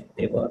 and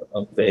they were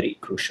a very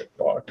crucial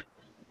part.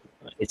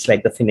 It's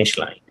like the finish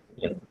line,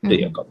 you know, to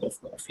your cup of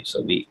coffee.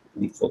 So we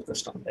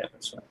focused on them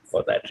as well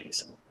for that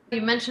reason.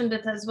 You mentioned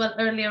it as well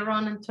earlier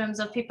on, in terms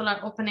of people are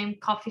opening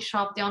coffee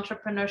shop, the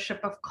entrepreneurship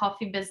of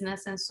coffee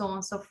business, and so on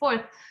and so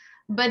forth.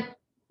 But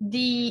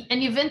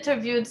and you've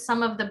interviewed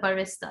some of the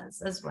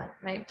baristas as well,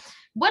 right?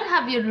 What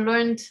have you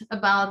learned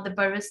about the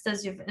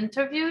baristas you've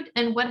interviewed,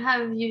 and what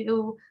have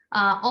you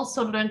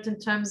also learned in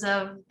terms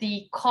of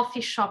the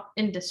coffee shop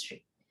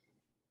industry?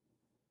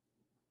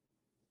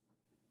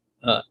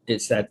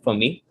 Is that for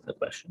me, the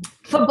question?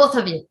 For both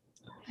of you.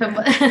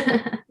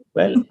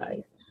 Well,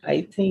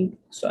 I think,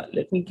 so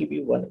let me give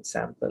you one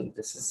example.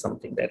 This is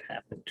something that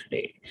happened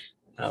today.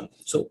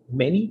 So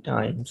many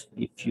times,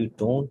 if you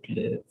don't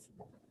live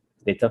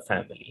with a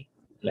family,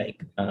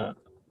 like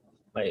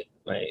my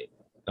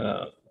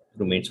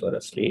roommates were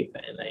asleep,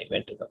 and I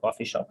went to the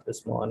coffee shop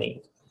this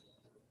morning,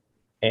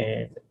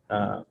 and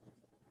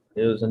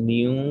there was a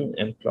new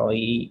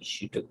employee.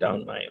 She took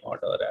down my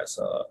order as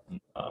a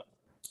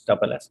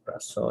double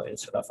espresso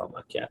instead of a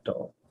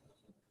macchiato,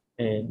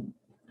 and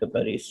the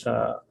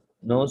barista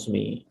knows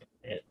me,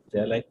 and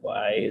They're like,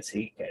 why is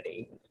he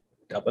getting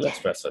double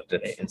espresso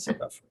today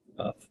instead of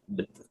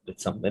with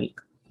some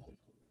milk?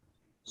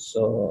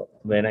 So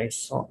when I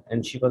saw,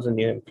 and she was a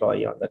new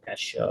employee on the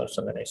cashier.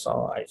 So when I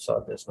saw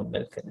there's no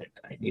milk in it.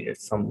 I needed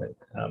some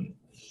milk.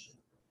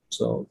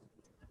 So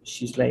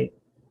she's like,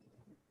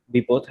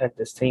 we both had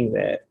this thing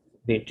where,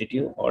 wait, did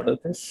you order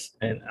this?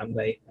 And I'm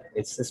like,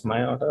 is this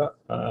my order?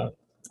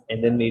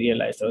 And then we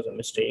realized there was a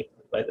mistake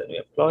by the new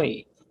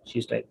employee.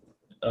 She's like,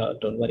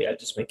 don't worry, I'll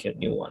just make you a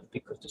new one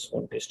because this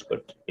won't taste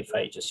good if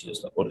I just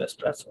use the old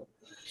espresso.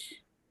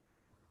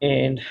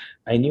 And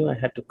I knew I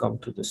had to come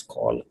to this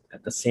call.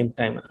 At the same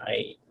time,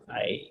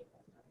 I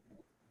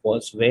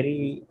was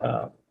very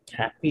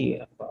happy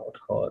about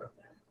her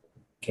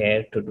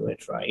care to do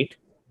it right.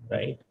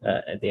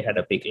 And they had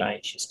a big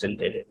line. She still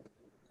did it.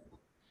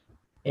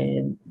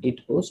 And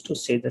it goes to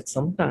say that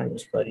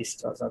sometimes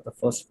baristas are the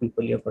first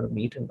people you're going to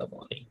meet in the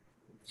morning.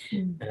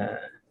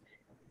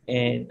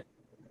 And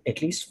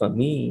at least for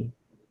me,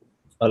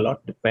 a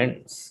lot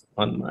depends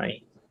on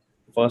my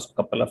first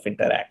couple of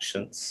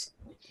interactions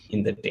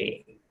in the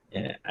day.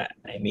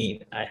 I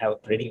mean, I have a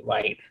pretty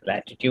wide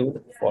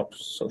latitude for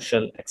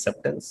social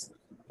acceptance,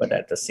 but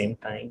at the same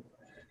time,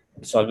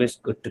 it's always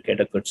good to get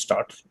a good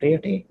start to your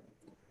day.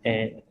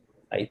 And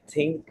I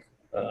think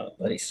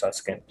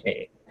baristas can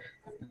play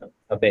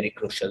a very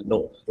crucial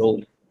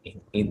role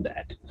in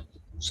that.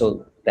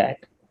 So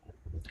that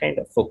kind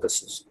of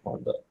focuses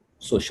on the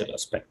social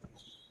aspect.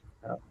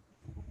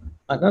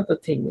 Another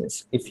thing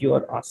is, if you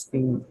are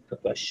asking the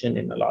question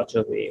in a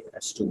larger way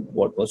as to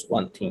what was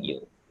one thing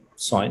you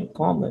saw in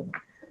common,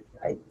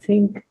 I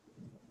think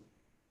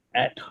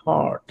at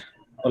heart,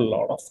 a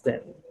lot of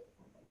them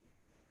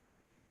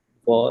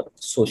were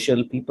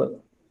social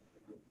people.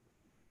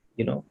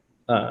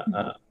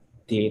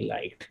 They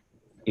liked,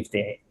 if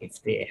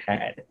they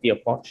had the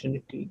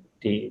opportunity,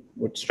 they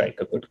would strike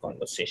a good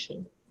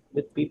conversation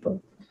with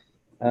people.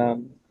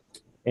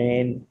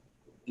 And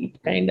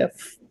it kind of,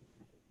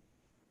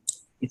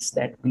 it's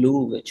that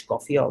glue which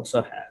coffee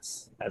also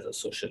has as a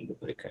social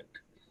lubricant.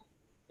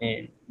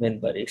 And when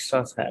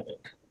baristas have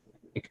it,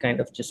 it kind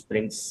of just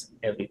brings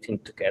everything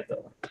together.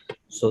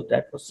 So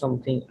that was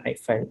something I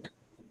felt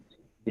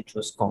which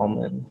was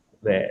common,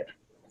 where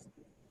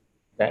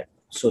that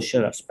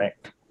social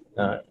aspect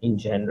in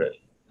general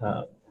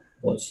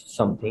was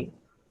something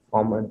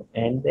common.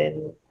 And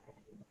then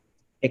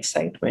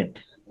excitement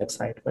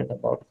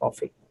about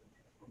coffee.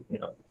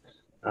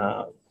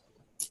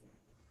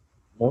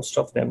 Most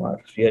of them are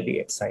really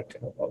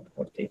excited about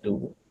what they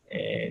do,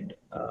 and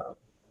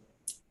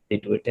they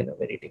do it in a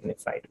very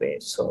dignified way.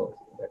 So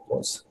that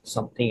was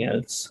something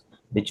else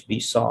which we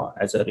saw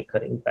as a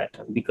recurring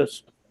pattern,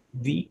 because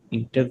we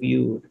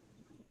interviewed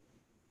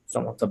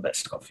some of the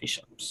best coffee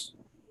shops.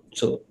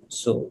 So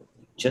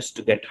just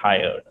to get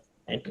hired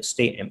and to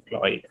stay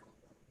employed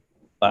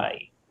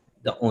by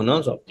the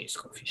owners of these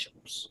coffee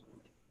shops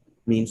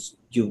means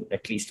you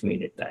at least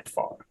made it that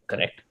far,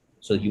 correct?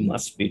 So you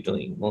must be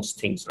doing most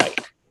things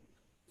right.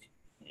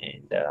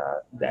 And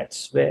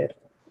that's where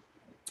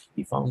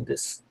we found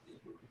this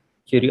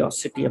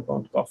curiosity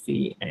about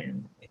coffee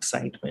and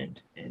excitement,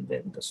 and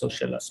then the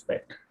social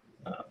aspect.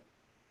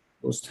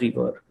 Those three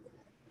were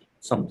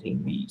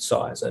something we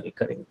saw as a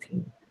recurring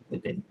theme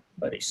within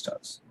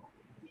baristas.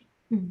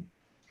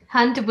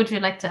 Hunt, would you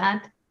like to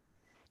add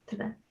to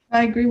that?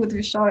 I agree with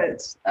Vishal.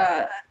 It's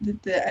I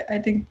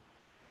think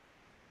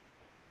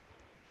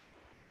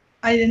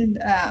I didn't.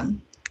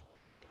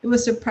 It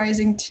was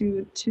surprising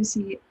to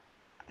see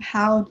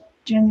how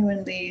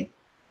genuinely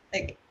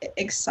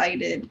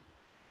excited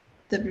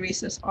the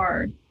baristas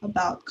are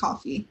about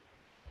coffee,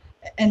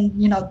 and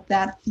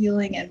that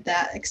feeling and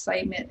that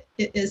excitement,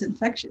 it is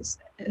infectious.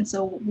 And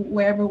so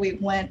wherever we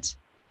went,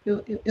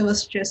 it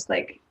was just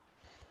like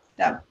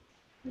that,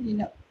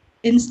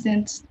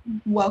 instant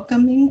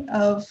welcoming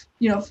of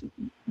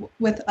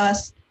with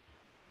us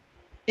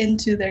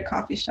into their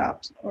coffee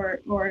shops,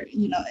 or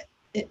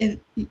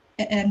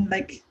and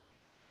like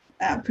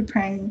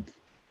preparing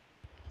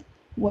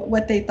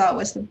what they thought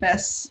was the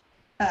best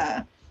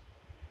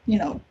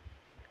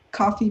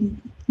coffee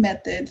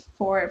method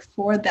for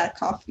that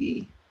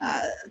coffee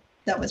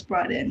that was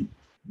brought in.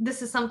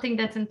 This is something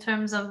that, in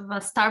terms of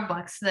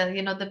Starbucks,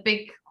 the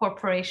big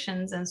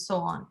corporations and so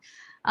on,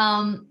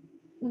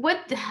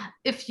 what,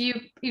 if you,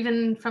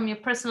 even from your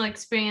personal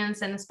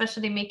experience and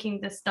especially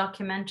making this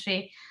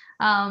documentary,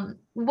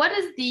 what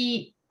is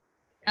the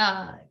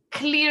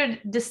clear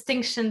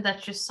distinction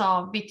that you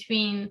saw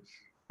between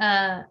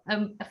a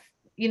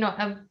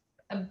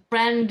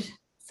brand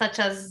such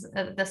as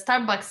the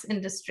Starbucks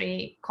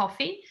industry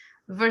coffee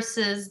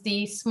versus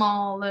the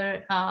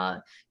smaller,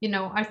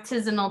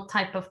 artisanal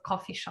type of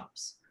coffee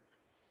shops?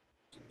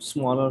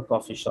 Smaller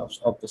coffee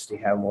shops obviously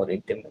have more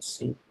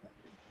intimacy,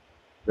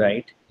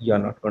 right? You're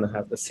not going to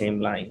have the same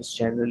lines.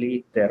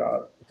 Generally,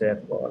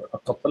 there were a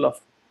couple of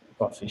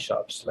coffee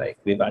shops like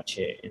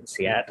Vivace in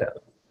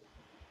Seattle,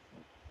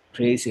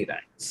 crazy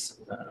lines,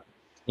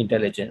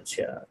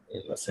 Intelligentsia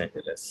in Los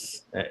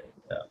Angeles, and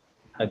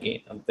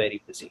again, a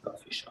very busy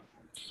coffee shop.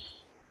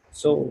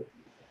 So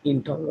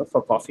in terms of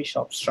a coffee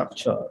shop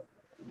structure,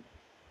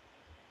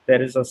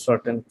 there is a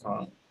certain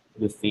calm.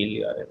 You feel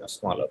you are in a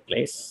smaller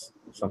place,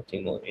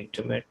 something more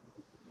intimate.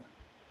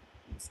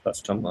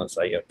 Customers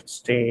are here to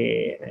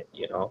stay,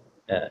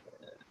 and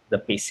the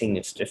pacing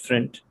is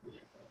different,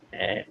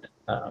 and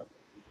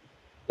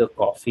the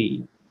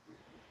coffee,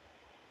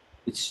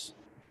 which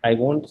I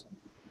won't.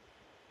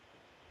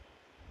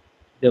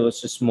 There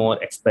was just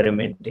more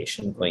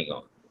experimentation going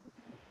on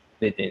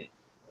within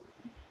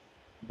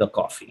the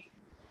coffee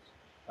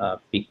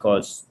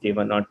because they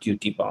were not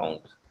duty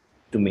bound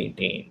to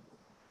maintain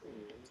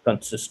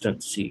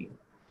consistency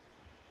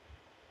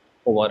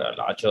over a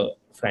larger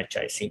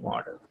franchisee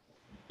model.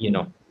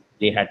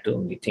 They had to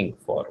only think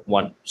for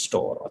one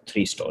store or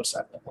three stores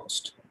at the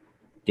most.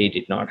 They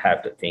did not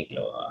have to think,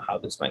 how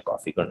is my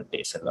coffee going to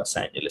taste in Los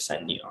Angeles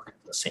and New York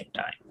at the same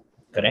time,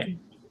 correct?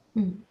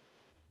 Mm.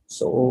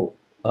 So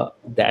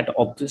that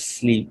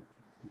obviously,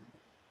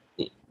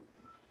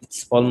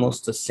 it's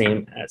almost the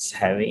same as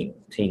having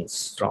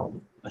things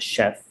from a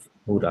chef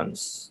who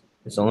runs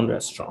his own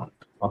restaurant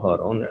or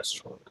her own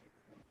restaurant,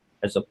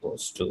 as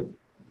opposed to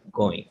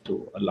going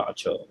to a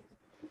larger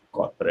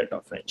corporate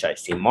or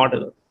franchisee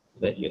model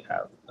where you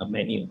have a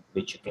menu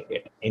which you can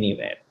get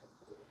anywhere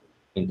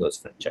in those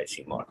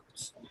franchisee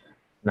models.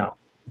 Now,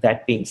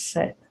 that being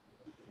said,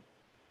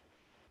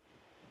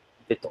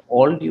 with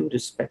all due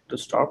respect to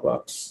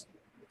Starbucks,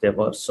 there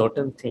were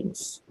certain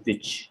things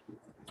which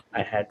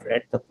I had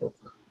read the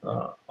book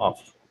of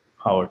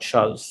Howard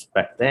Schultz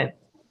back then.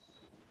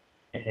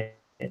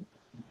 And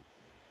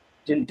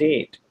till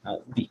date,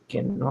 we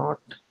cannot,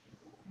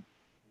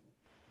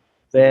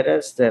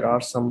 whereas there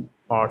are some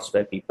parts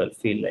where people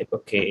feel like,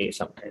 okay,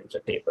 sometimes the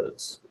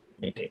tables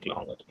may take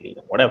longer to clean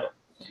or whatever.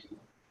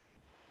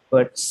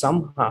 But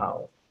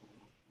somehow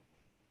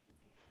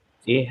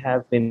they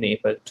have been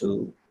able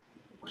to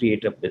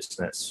create a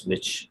business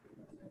which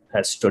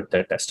has stood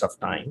the test of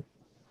time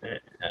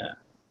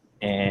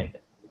and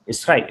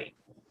is thriving.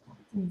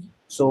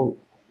 So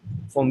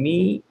for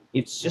me,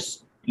 it's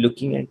just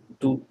looking at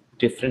two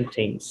different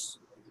things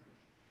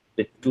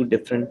with two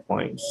different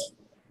points,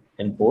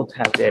 and both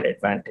have their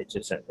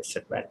advantages and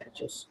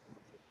disadvantages.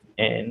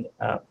 And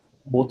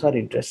both are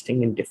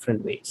interesting in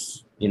different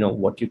ways.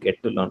 What you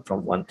get to learn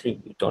from one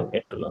thing, you don't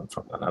get to learn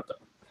from another.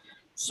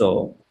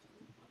 So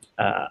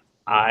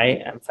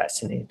I am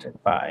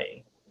fascinated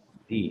by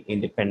the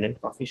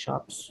independent coffee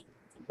shops,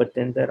 but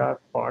then there are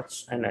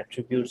parts and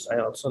attributes I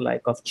also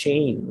like of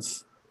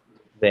chains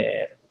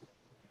where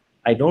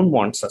I don't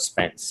want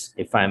suspense.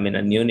 If I'm in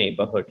a new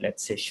neighborhood,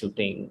 let's say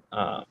shooting,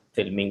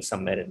 filming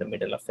somewhere in the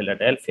middle of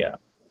Philadelphia,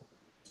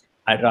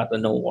 I'd rather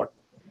know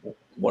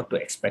what to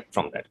expect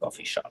from that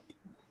coffee shop,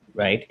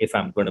 right? If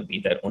I'm going to be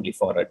there only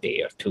for a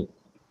day or two,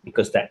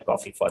 because that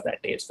coffee for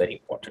that day is very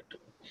important to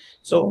me.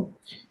 So,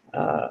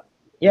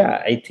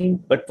 yeah, I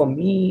think, but for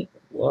me,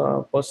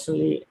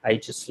 personally, I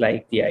just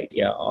like the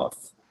idea of,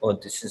 oh,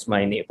 this is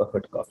my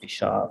neighborhood coffee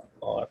shop,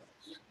 or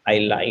I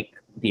like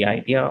the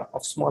idea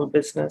of small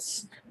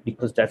business,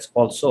 because that's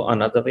also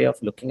another way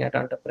of looking at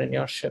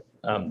entrepreneurship.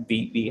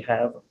 We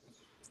have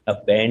a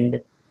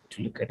bend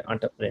to look at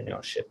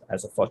entrepreneurship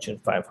as a Fortune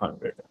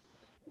 500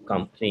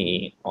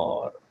 company,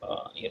 or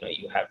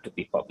you have to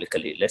be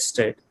publicly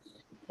listed.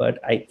 But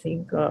I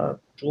think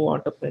true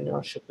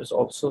entrepreneurship is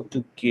also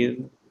to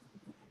give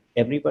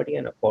everybody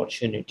an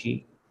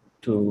opportunity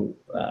to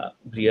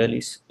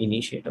really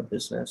initiate a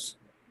business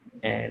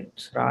and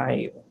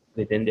thrive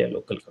within their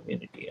local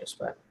community as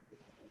well.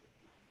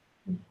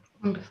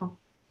 Wonderful.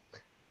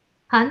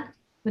 Han,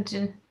 would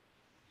you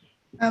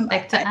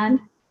like to add?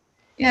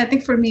 Yeah, I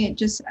think for me,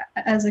 just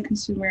as a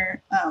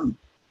consumer,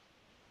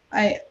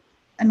 I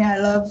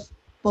love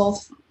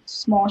both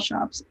small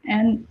shops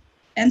and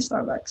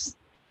Starbucks.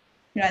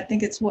 I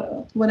think it's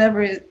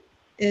whatever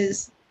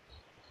is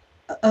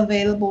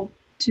available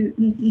to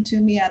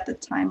me at the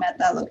time at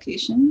that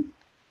location.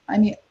 I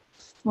mean,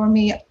 for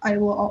me, I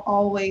will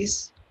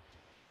always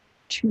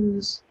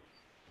choose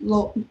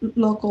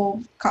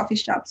local coffee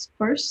shops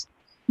first,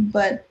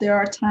 but there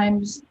are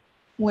times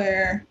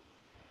where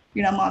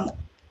I'm on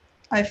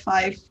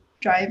I-5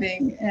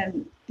 driving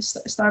and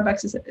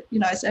Starbucks is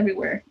it's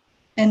everywhere,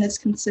 and it's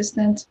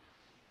consistent,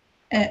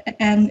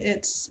 and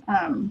it's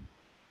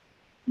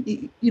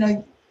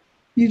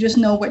you just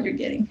know what you're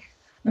getting,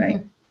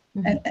 right?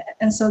 Mm-hmm.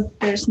 And so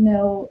there's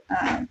no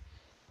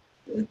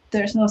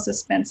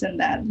suspense in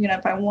that.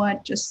 If I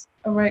want just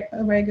a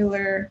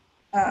regular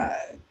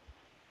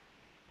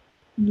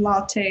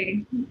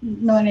latte,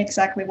 knowing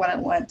exactly what I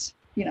want,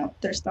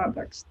 there's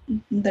Starbucks.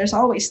 There's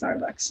always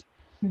Starbucks.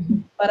 Mm-hmm.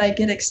 But I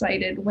get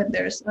excited when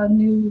there's a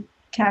new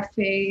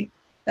cafe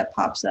that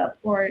pops up,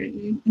 or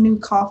new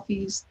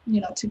coffees,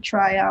 to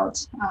try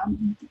out.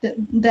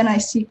 Then I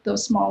seek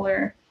those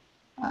smaller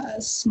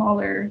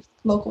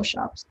local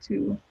shops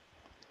to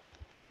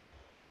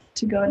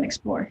go and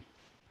explore.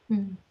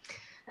 Mm.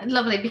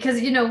 Lovely, because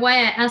why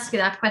I ask you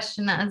that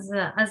question as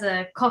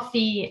a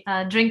coffee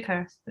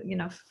drinker,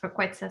 for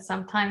quite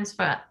some times,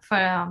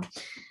 for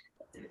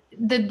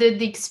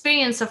the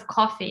experience of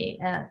coffee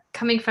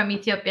coming from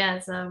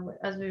Ethiopia,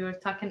 as we were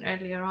talking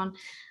earlier on,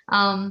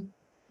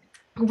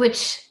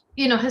 which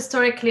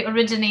historically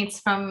originates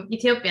from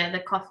Ethiopia, the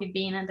coffee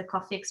bean and the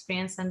coffee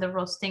experience and the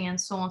roasting and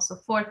so on and so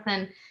forth.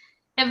 And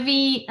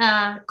every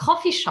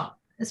coffee shop,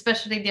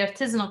 especially the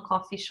artisanal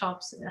coffee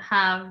shops,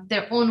 have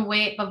their own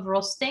way of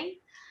roasting,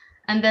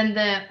 and then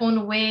their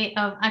own way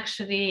of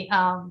actually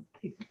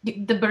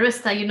the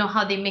barista,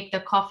 how they make the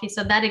coffee.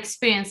 So that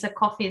experience, the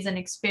coffee is an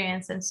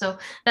experience. And so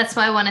that's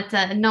why I wanted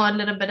to know a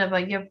little bit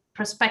about your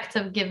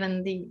perspective,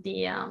 given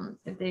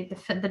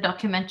the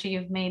documentary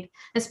you've made,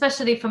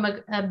 especially from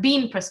a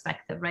bean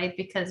perspective, right?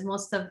 Because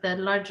most of the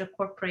larger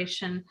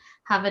corporation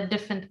have a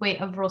different way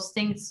of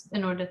roasting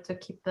in order to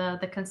keep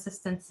the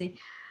consistency.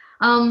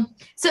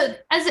 So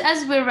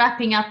as we're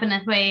wrapping up in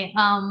a way,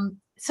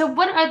 so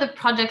what are the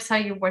projects are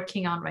you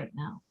working on right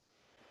now?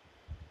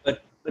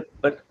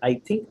 But I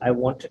think I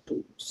wanted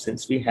to,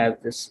 since we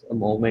have this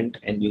moment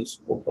and you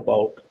spoke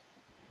about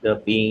the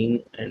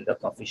bean and the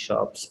coffee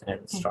shops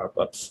and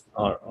Starbucks,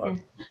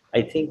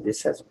 I think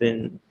this has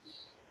been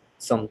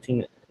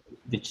something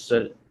which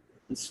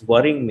is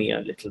worrying me a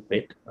little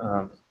bit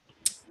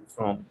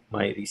from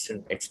my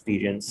recent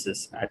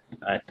experiences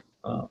at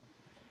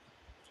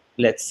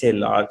let's say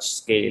large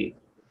scale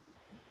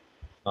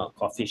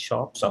coffee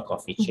shops or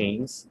coffee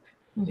chains,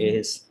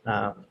 is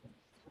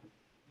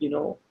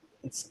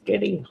it's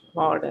getting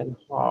hard and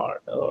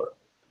harder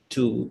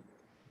to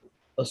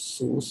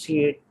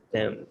associate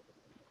them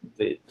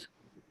with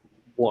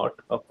what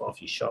a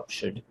coffee shop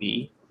should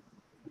be.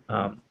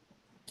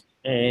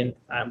 And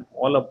I'm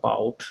all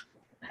about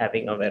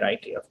having a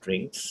variety of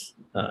drinks.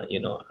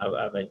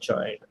 I've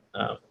enjoyed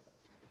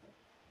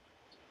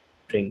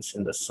drinks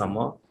in the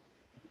summer,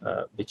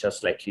 which are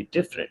slightly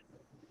different.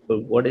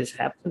 But what is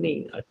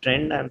happening, a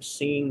trend I'm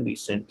seeing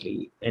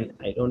recently, and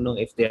I don't know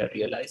if they are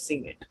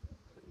realizing it,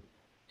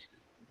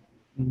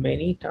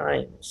 many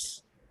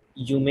times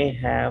you may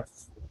have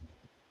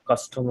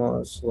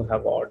customers who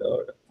have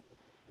ordered,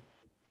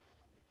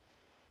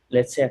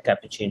 let's say, a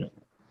cappuccino,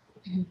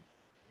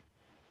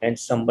 and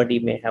somebody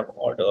may have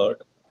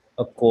ordered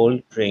a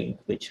cold drink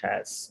which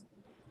has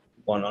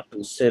one or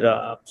two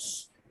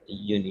syrups.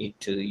 You need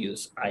to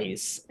use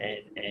ice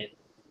and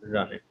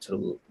run it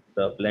through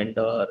the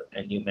blender,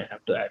 and you may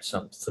have to add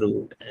some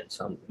fruit and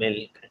some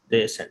milk and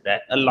this and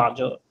that, a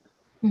larger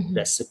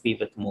recipe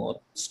with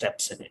more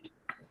steps in it.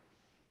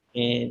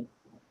 And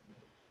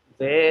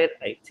where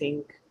I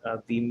think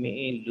we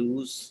may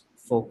lose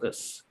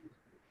focus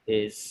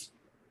is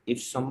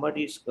if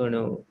somebody is going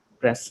to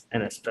press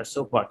an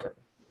espresso button,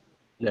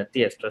 let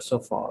the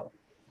espresso fall,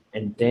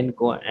 and then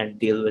go and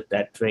deal with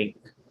that drink.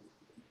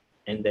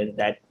 And then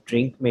that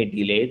drink may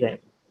delay them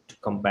to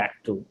come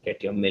back to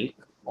get your milk.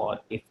 Or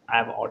if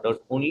I've ordered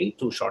only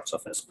 2 shots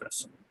of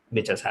espresso,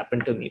 which has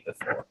happened to me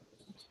before,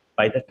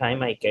 by the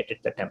time I get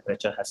it, the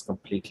temperature has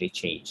completely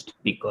changed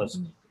because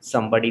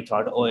somebody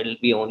thought, oh, it'll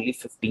be only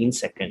 15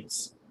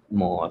 seconds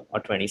more or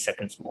 20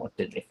 seconds more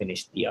till they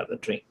finish the other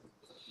drink.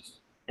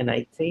 And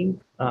I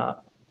think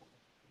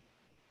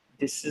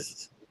this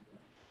is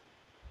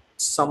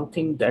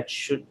something that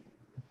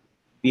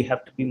we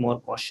have to be more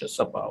cautious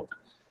about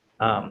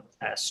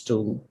as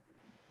to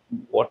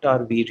what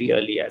are we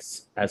really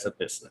as a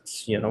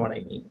business, you know what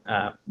I mean?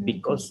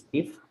 Because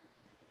if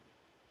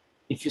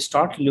you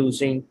start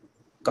losing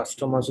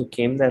customers who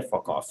came there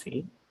for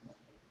coffee,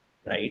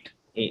 right?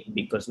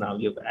 Because now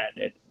you've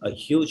added a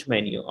huge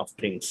menu of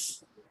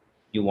drinks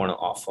you want to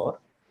offer,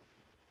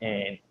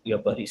 and your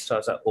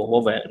baristas are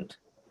overwhelmed,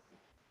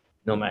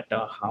 no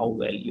matter how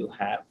well you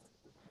have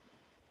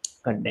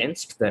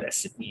condensed the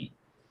recipe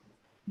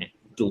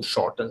to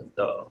shorten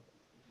the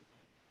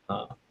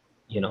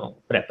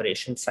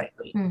preparation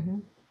cycle.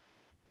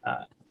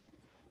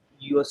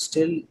 You are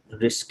still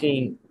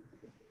risking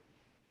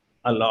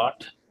a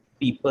lot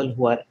people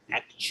who are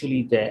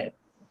actually there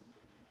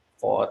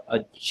for a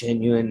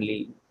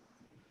genuinely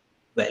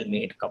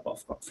well-made cup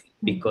of coffee,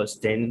 because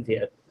then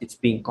it's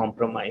being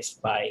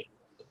compromised by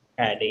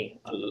adding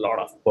a lot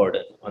of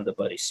burden on the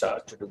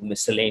barista to do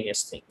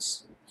miscellaneous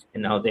things.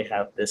 And now they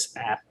have this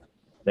app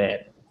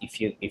where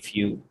if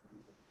you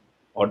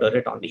order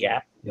it on the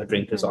app, your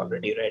drink is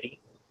already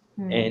ready.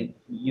 And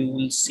you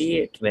will see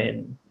it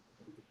when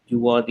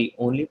you are the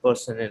only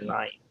person in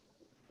line,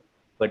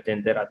 but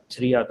then there are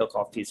 3 other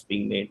coffees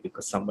being made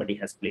because somebody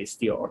has placed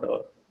the order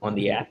on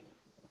the app.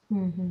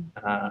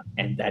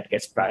 And that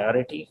gets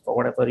priority for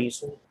whatever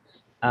reason.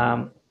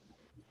 And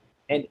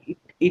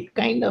it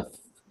kind of,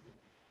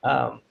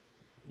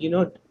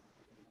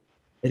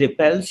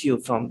 repels you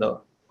from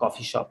the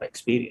coffee shop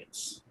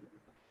experience,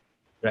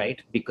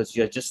 right? Because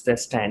you're just there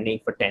standing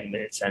for 10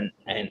 minutes and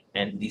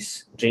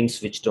these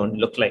drinks which don't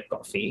look like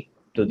coffee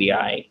to the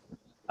eye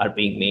are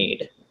being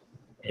made.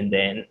 And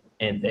then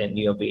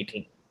you're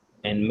waiting.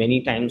 And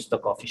many times the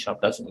coffee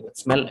shop doesn't even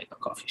smell like a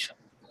coffee shop.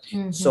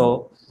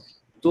 So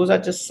those are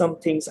just some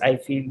things I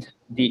feel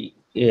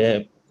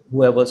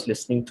whoever's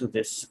listening to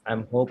this,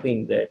 I'm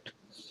hoping that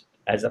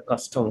as a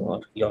customer,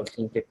 you'll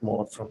think it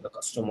more from the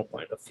customer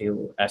point of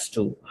view as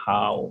to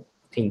how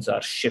things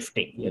are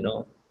shifting,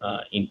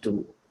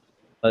 into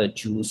a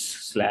juice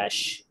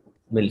slash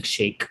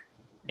milkshake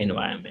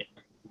environment.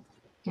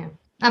 Yeah,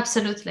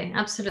 absolutely.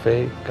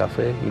 Café,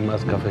 y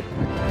más café.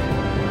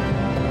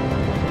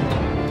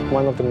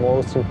 One of the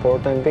most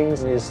important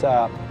things is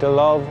the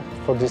love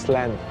for this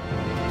land.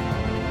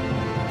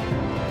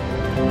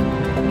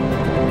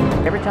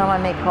 Every time I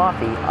make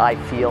coffee, I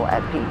feel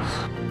at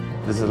peace.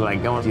 This is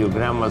like going to your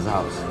grandma's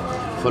house,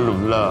 full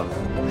of love.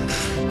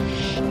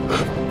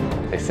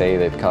 They say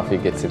that coffee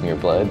gets in your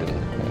blood,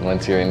 and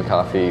once you're in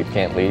coffee, you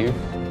can't leave.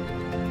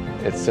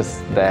 It's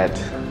just that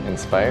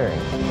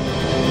inspiring.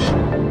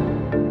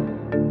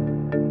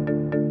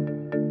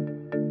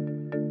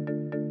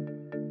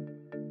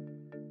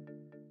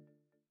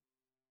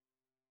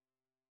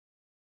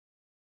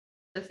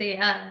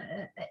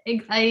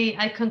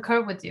 I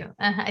concur with you.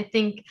 I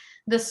think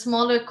the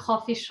smaller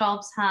coffee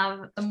shops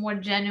have a more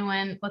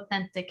genuine,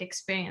 authentic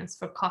experience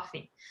for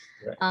coffee.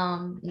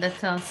 Right.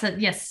 So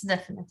yes,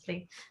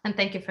 definitely. And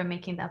thank you for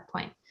making that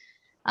point.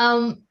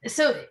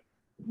 So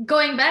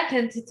going back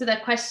to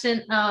that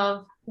question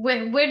of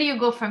where do you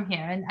go from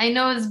here? And I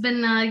know it's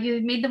been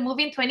you made the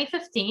movie in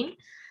 2015.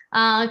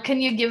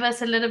 Can you give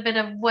us a little bit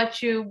of what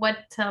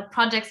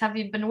projects have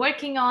you been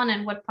working on,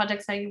 and what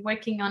projects are you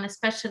working on,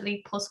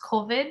 especially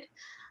post-COVID,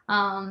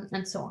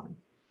 and so on?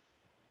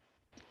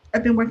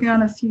 I've been working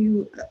on a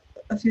few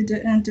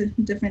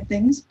different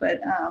things, but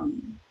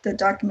the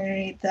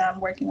documentary that I'm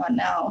working on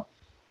now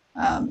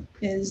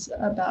is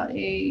about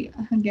a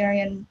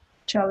Hungarian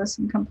cellist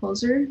and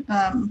composer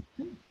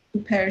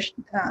who perished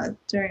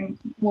during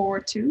World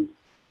War II,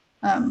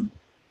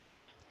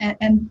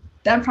 and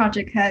that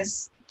project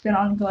has been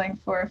ongoing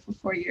for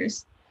 4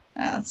 years.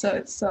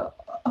 So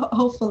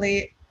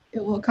hopefully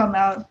it will come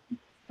out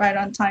right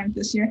on time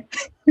this year.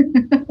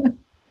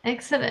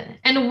 Excellent.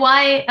 And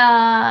why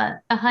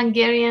a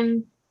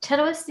Hungarian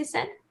celloist, you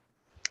said?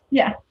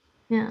 Yeah.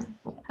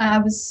 I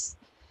was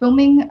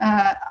filming.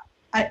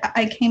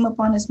 I came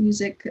upon his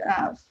music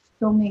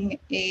filming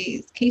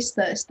a case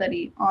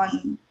study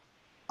on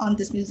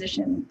this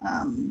musician,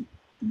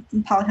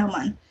 Paul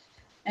Hellman,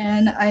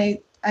 and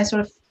I sort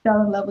of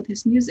fell in love with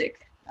his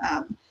music.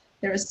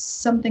 There was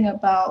something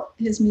about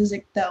his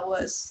music that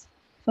was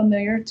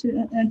familiar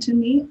to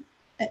me,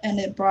 and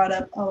it brought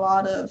up a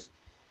lot of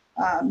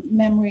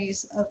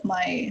memories of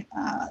my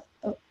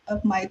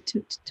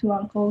two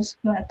uncles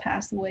who had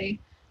passed away,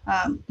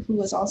 who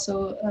was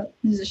also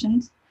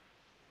musicians,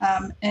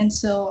 and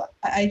so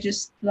I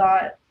just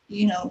thought,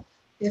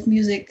 if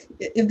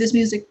this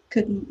music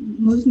could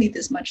move me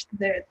this much,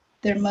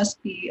 there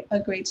must be a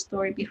great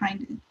story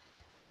behind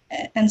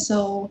it, and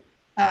so.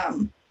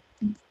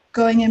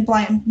 Going in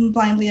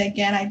blindly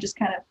again, I just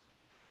kind of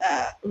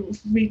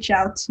reach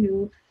out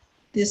to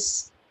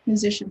this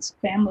musician's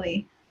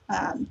family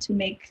to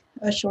make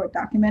a short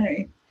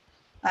documentary.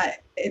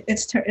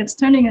 It's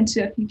turning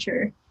into a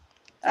feature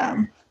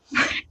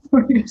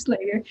 4 years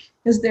later,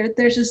 because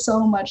there's just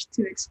so much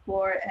to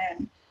explore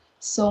and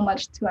so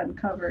much to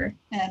uncover,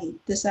 and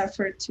this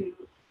effort to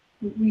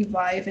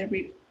revive and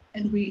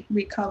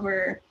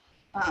recover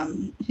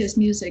his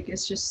music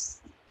is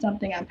just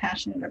something I'm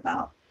passionate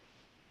about.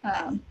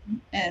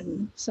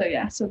 And so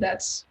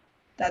that's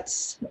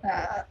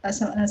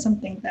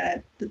something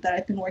that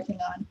I've been working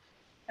on.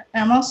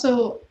 I'm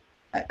also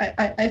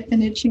I've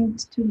been itching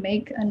to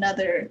make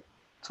another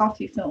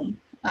coffee film,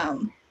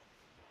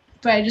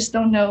 but I just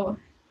don't know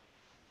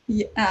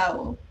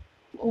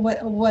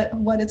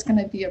what it's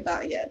going to be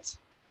about yet.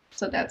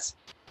 So that's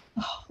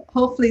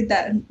hopefully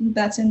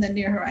that's in the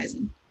near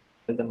horizon.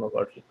 Tell them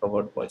about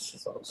Recovered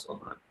Voices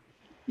also.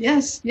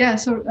 Yes, yeah.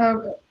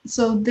 So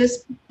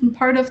this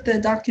part of the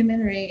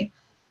documentary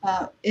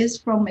is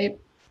from a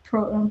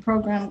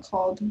program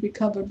called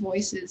Recovered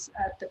Voices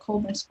at the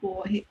Colburn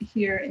School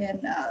here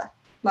in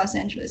Los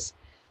Angeles,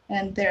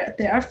 and their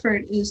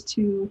effort is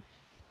to,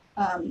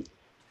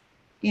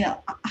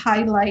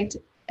 highlight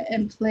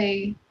and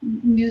play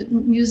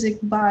music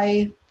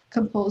by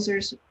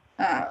composers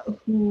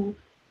who,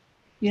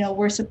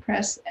 were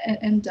suppressed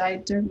and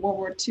died during World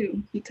War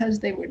II because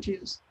they were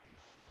Jews.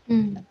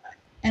 Mm.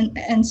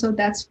 And so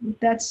that's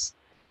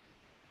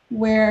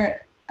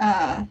where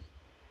I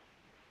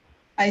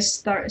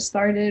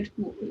started.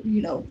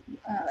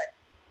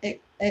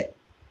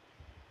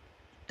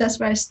 That's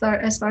where I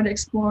started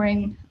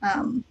exploring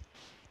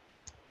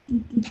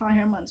Paul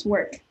Herman's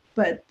work.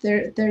 But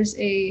there's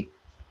a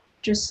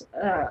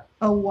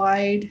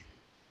wide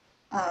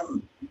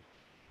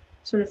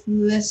sort of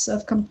list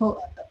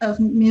of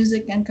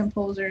music and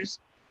composers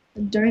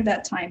during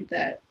that time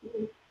that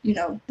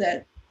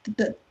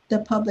the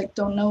public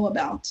don't know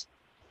about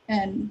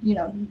and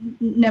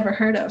never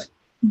heard of,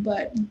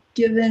 but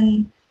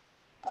given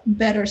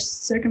better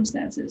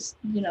circumstances,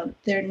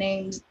 their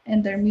names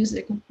and their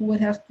music would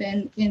have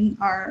been in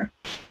our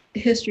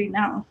history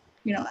now,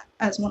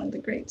 as one of the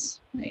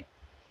greats, right?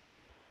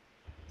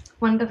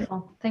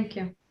 Wonderful. Thank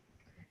you.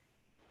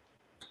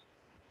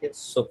 Yes,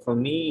 so for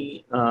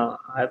me,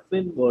 I've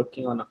been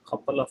working on a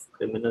couple of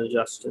criminal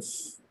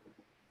justice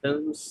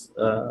films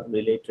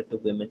related to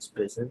women's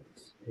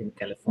prisons in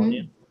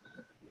California.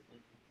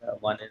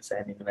 One is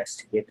an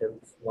investigative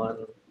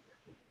one.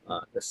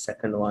 The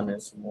second one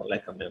is more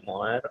like a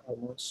memoir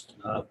almost,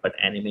 but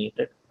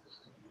animated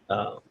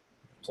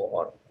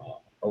for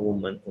a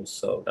woman who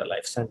served a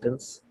life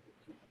sentence.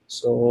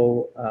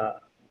 So,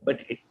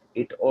 but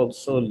it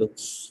also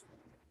looks,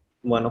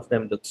 one of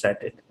them looks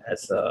at it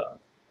as a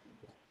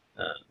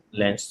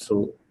lens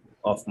through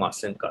of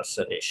mass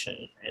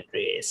incarceration and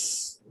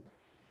race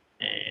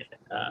and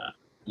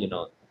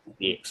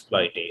the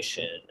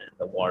exploitation and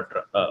the war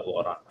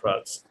on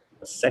drugs.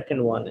 The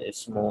second one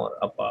is more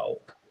about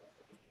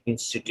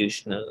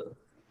institutional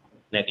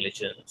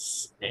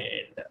negligence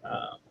and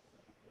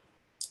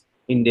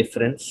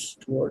indifference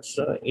towards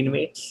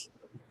inmates.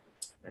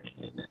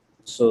 And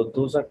so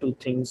those are two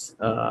things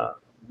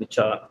which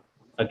are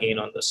again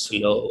on the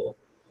slow,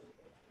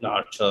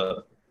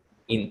 larger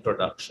in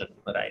production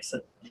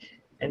horizon.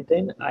 And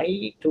then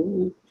I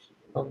do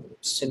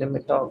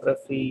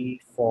cinematography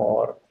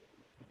for,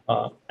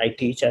 I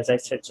teach, as I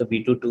said, so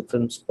we do 2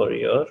 films per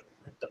year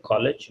at the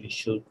college. We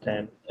shoot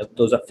them,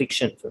 those are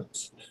fiction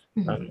films.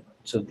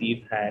 So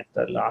we've had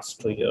the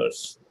last 2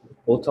 years,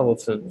 both our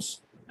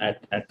films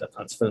at the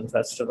Cannes Film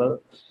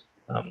Festival.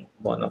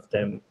 One of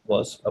them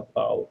was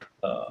about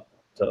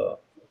the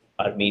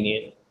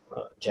Armenian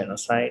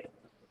genocide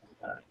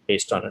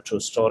based on a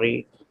true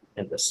story.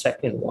 And the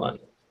second one,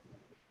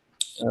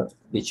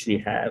 which we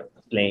have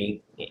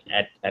playing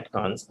at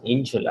Cannes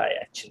in July,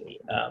 actually.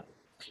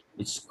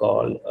 It's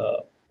called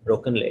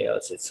Broken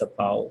Layers. It's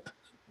about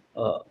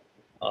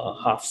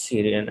half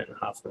Syrian and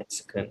half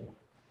Mexican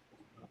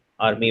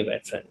army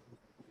veteran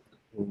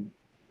who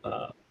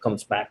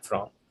comes back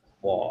from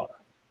war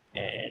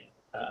and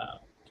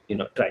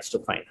tries to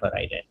find her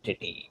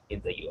identity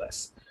in the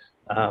US.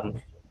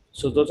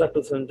 So those are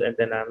 2 films, and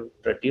then I'm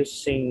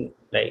producing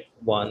like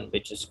one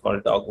which is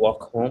called Dog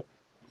Walk Home.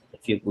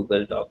 If you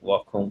Google Dog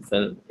Walk Home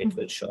film, it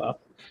will show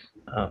up.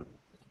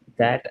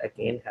 That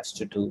again has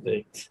to do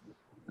with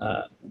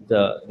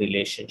the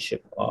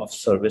relationship of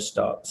service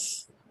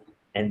dogs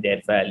and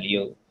their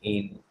value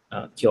in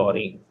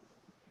curing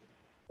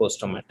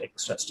post-traumatic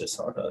stress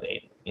disorder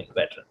in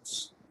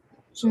veterans.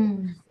 So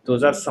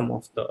those are some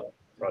of the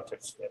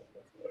projects that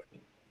we're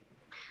working.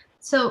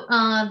 So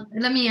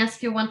let me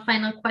ask you one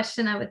final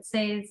question. I would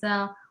say is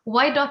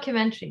why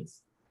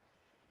documentaries?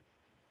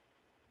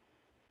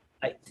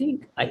 I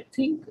think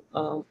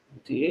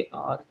they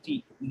are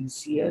the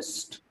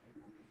easiest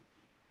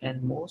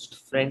and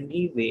most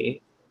friendly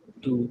way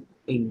to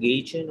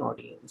engage an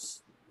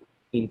audience,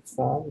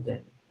 inform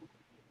them,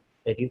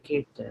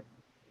 educate them,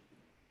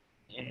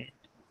 and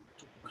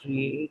to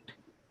create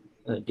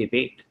a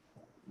debate.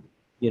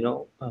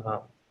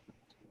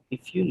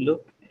 If you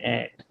look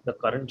at the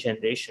current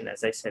generation,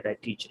 as I said, I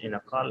teach in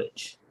a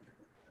college,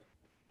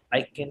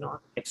 I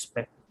cannot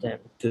expect them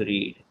to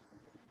read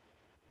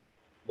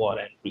War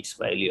and Peace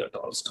by Leo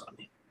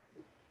Tolstoy.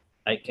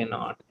 I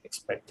cannot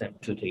expect them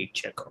to read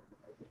Chekhov,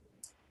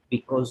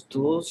 because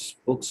those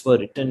books were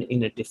written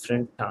in a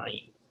different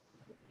time,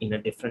 in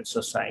a different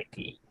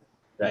society,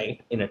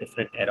 right? In a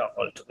different era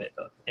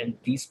altogether. And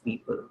these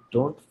people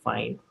don't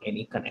find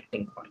any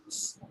connecting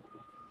points.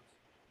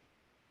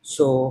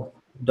 So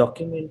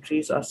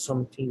documentaries are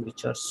something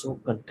which are so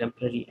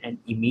contemporary and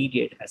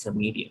immediate as a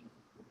medium.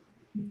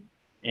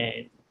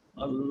 And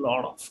a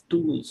lot of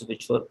tools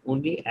which were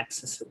only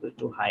accessible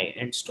to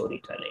high-end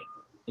storytelling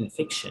in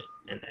fiction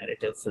and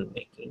narrative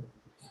filmmaking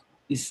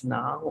is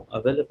now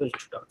available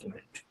to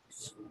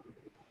documentaries.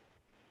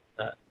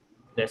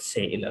 Let's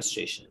say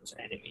illustrations,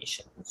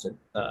 animations,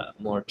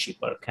 more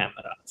cheaper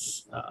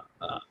cameras,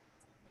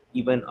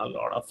 even a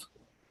lot of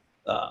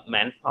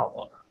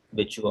manpower,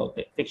 which work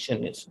in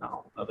fiction is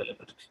now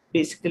available.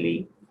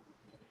 Basically,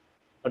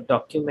 a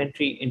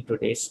documentary in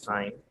today's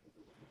time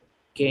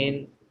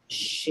can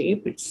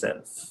shape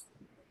itself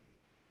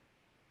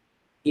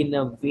in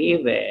a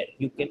way where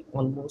you can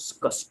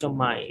almost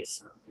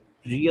customize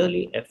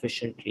really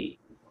efficiently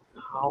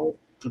how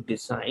to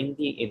design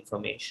the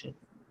information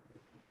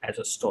as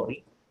a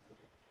story,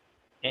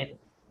 and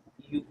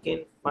you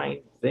can find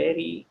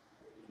very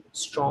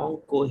strong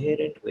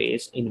coherent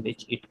ways in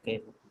which it can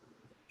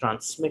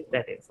transmit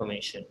that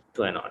information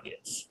to an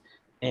audience.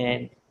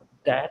 And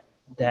that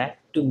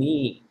to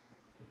me,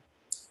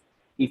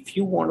 if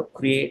you want to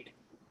create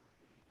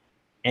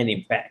an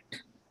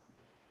impact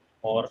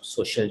or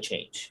social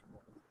change,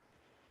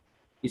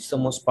 it's the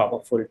most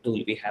powerful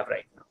tool we have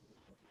right now.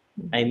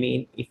 I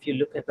mean, if you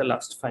look at the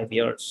last 5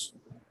 years,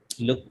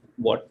 look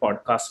what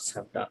podcasts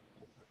have done.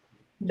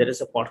 There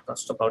is a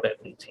podcast about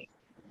everything,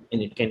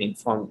 and it can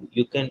inform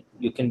you.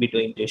 You can be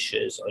doing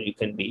dishes, or you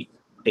can be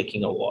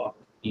taking a walk.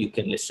 You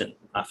can listen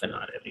half an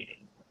hour every day,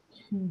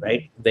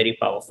 right? Very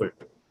powerful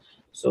tool.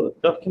 So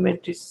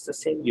documentaries is the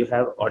same. You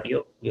have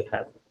audio, you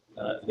have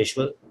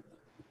visual,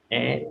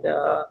 and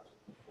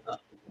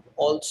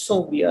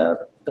also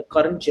the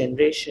current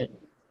generation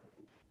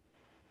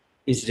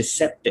is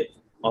receptive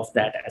of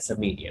that as a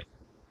medium.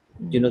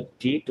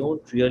 They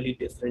don't really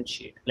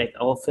differentiate. Like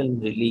our film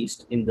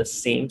released in the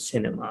same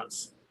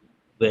cinemas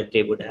where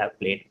they would have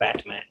played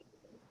Batman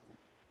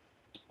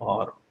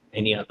or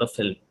any other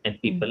film,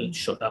 and people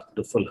showed up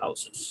to full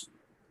houses,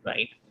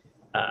 right?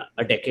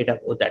 A decade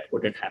ago, that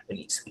wouldn't happen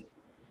easily.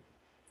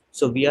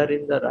 So we are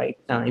in the right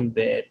time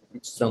where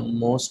it's the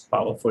most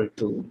powerful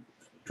tool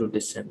to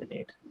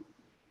disseminate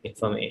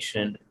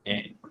information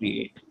and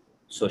create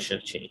social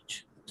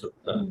change. So,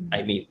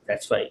 I mean,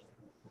 that's why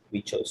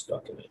we chose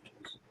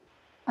documentaries.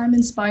 I'm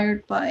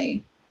inspired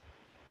by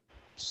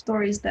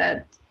stories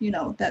that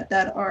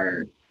that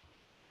are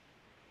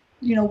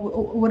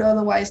would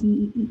otherwise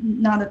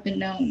not have been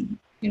known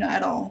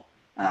at all.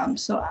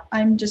 So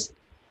I'm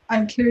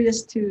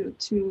curious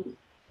to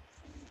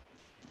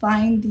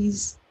find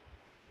these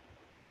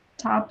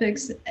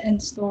topics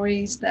and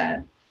stories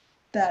that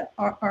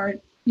are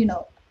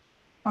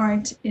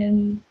aren't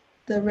in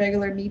the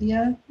regular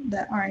media,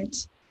 that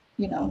aren't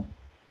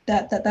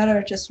that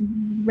are just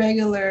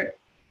regular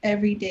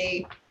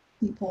everyday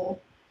people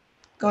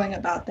going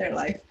about their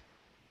life,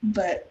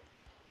 but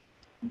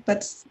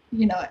it's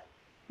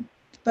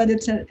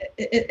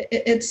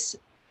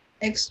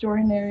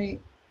extraordinary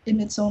in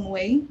its own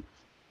way,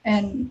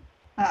 and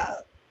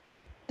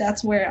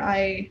that's where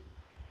I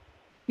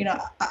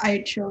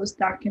chose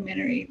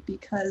documentary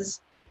because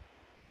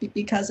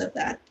of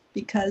that,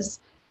 because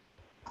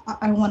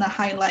I want to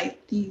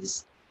highlight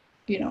these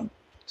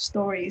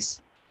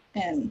stories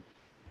and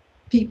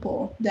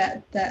people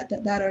that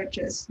are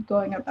just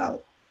going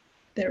about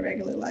their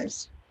regular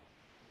lives.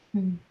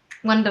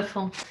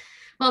 Wonderful.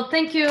 Well,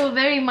 thank you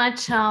very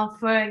much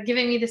for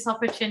giving me this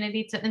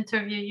opportunity to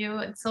interview you.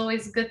 It's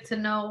always good to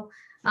know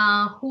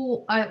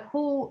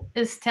who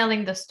is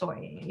telling the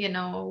story,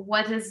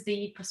 what is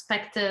the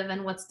perspective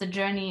and what's the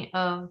journey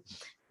of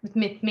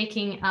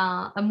making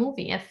a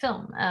movie, a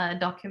film, a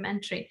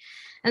documentary.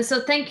 And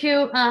so thank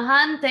you,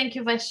 Han. Thank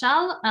you,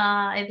 Vaishal.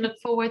 I look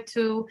forward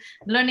to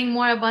learning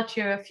more about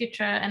your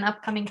future and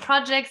upcoming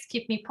projects.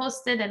 Keep me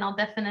posted, and I'll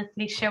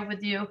definitely share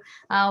with you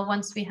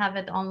once we have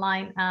it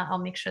online. I'll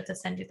make sure to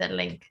send you the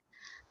link.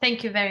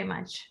 Thank you very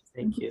much.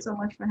 Thank you so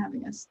much for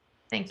having us.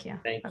 Thank you.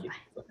 Thank Bye-bye.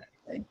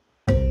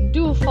 you.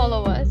 Do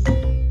follow us,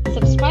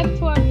 subscribe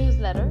to our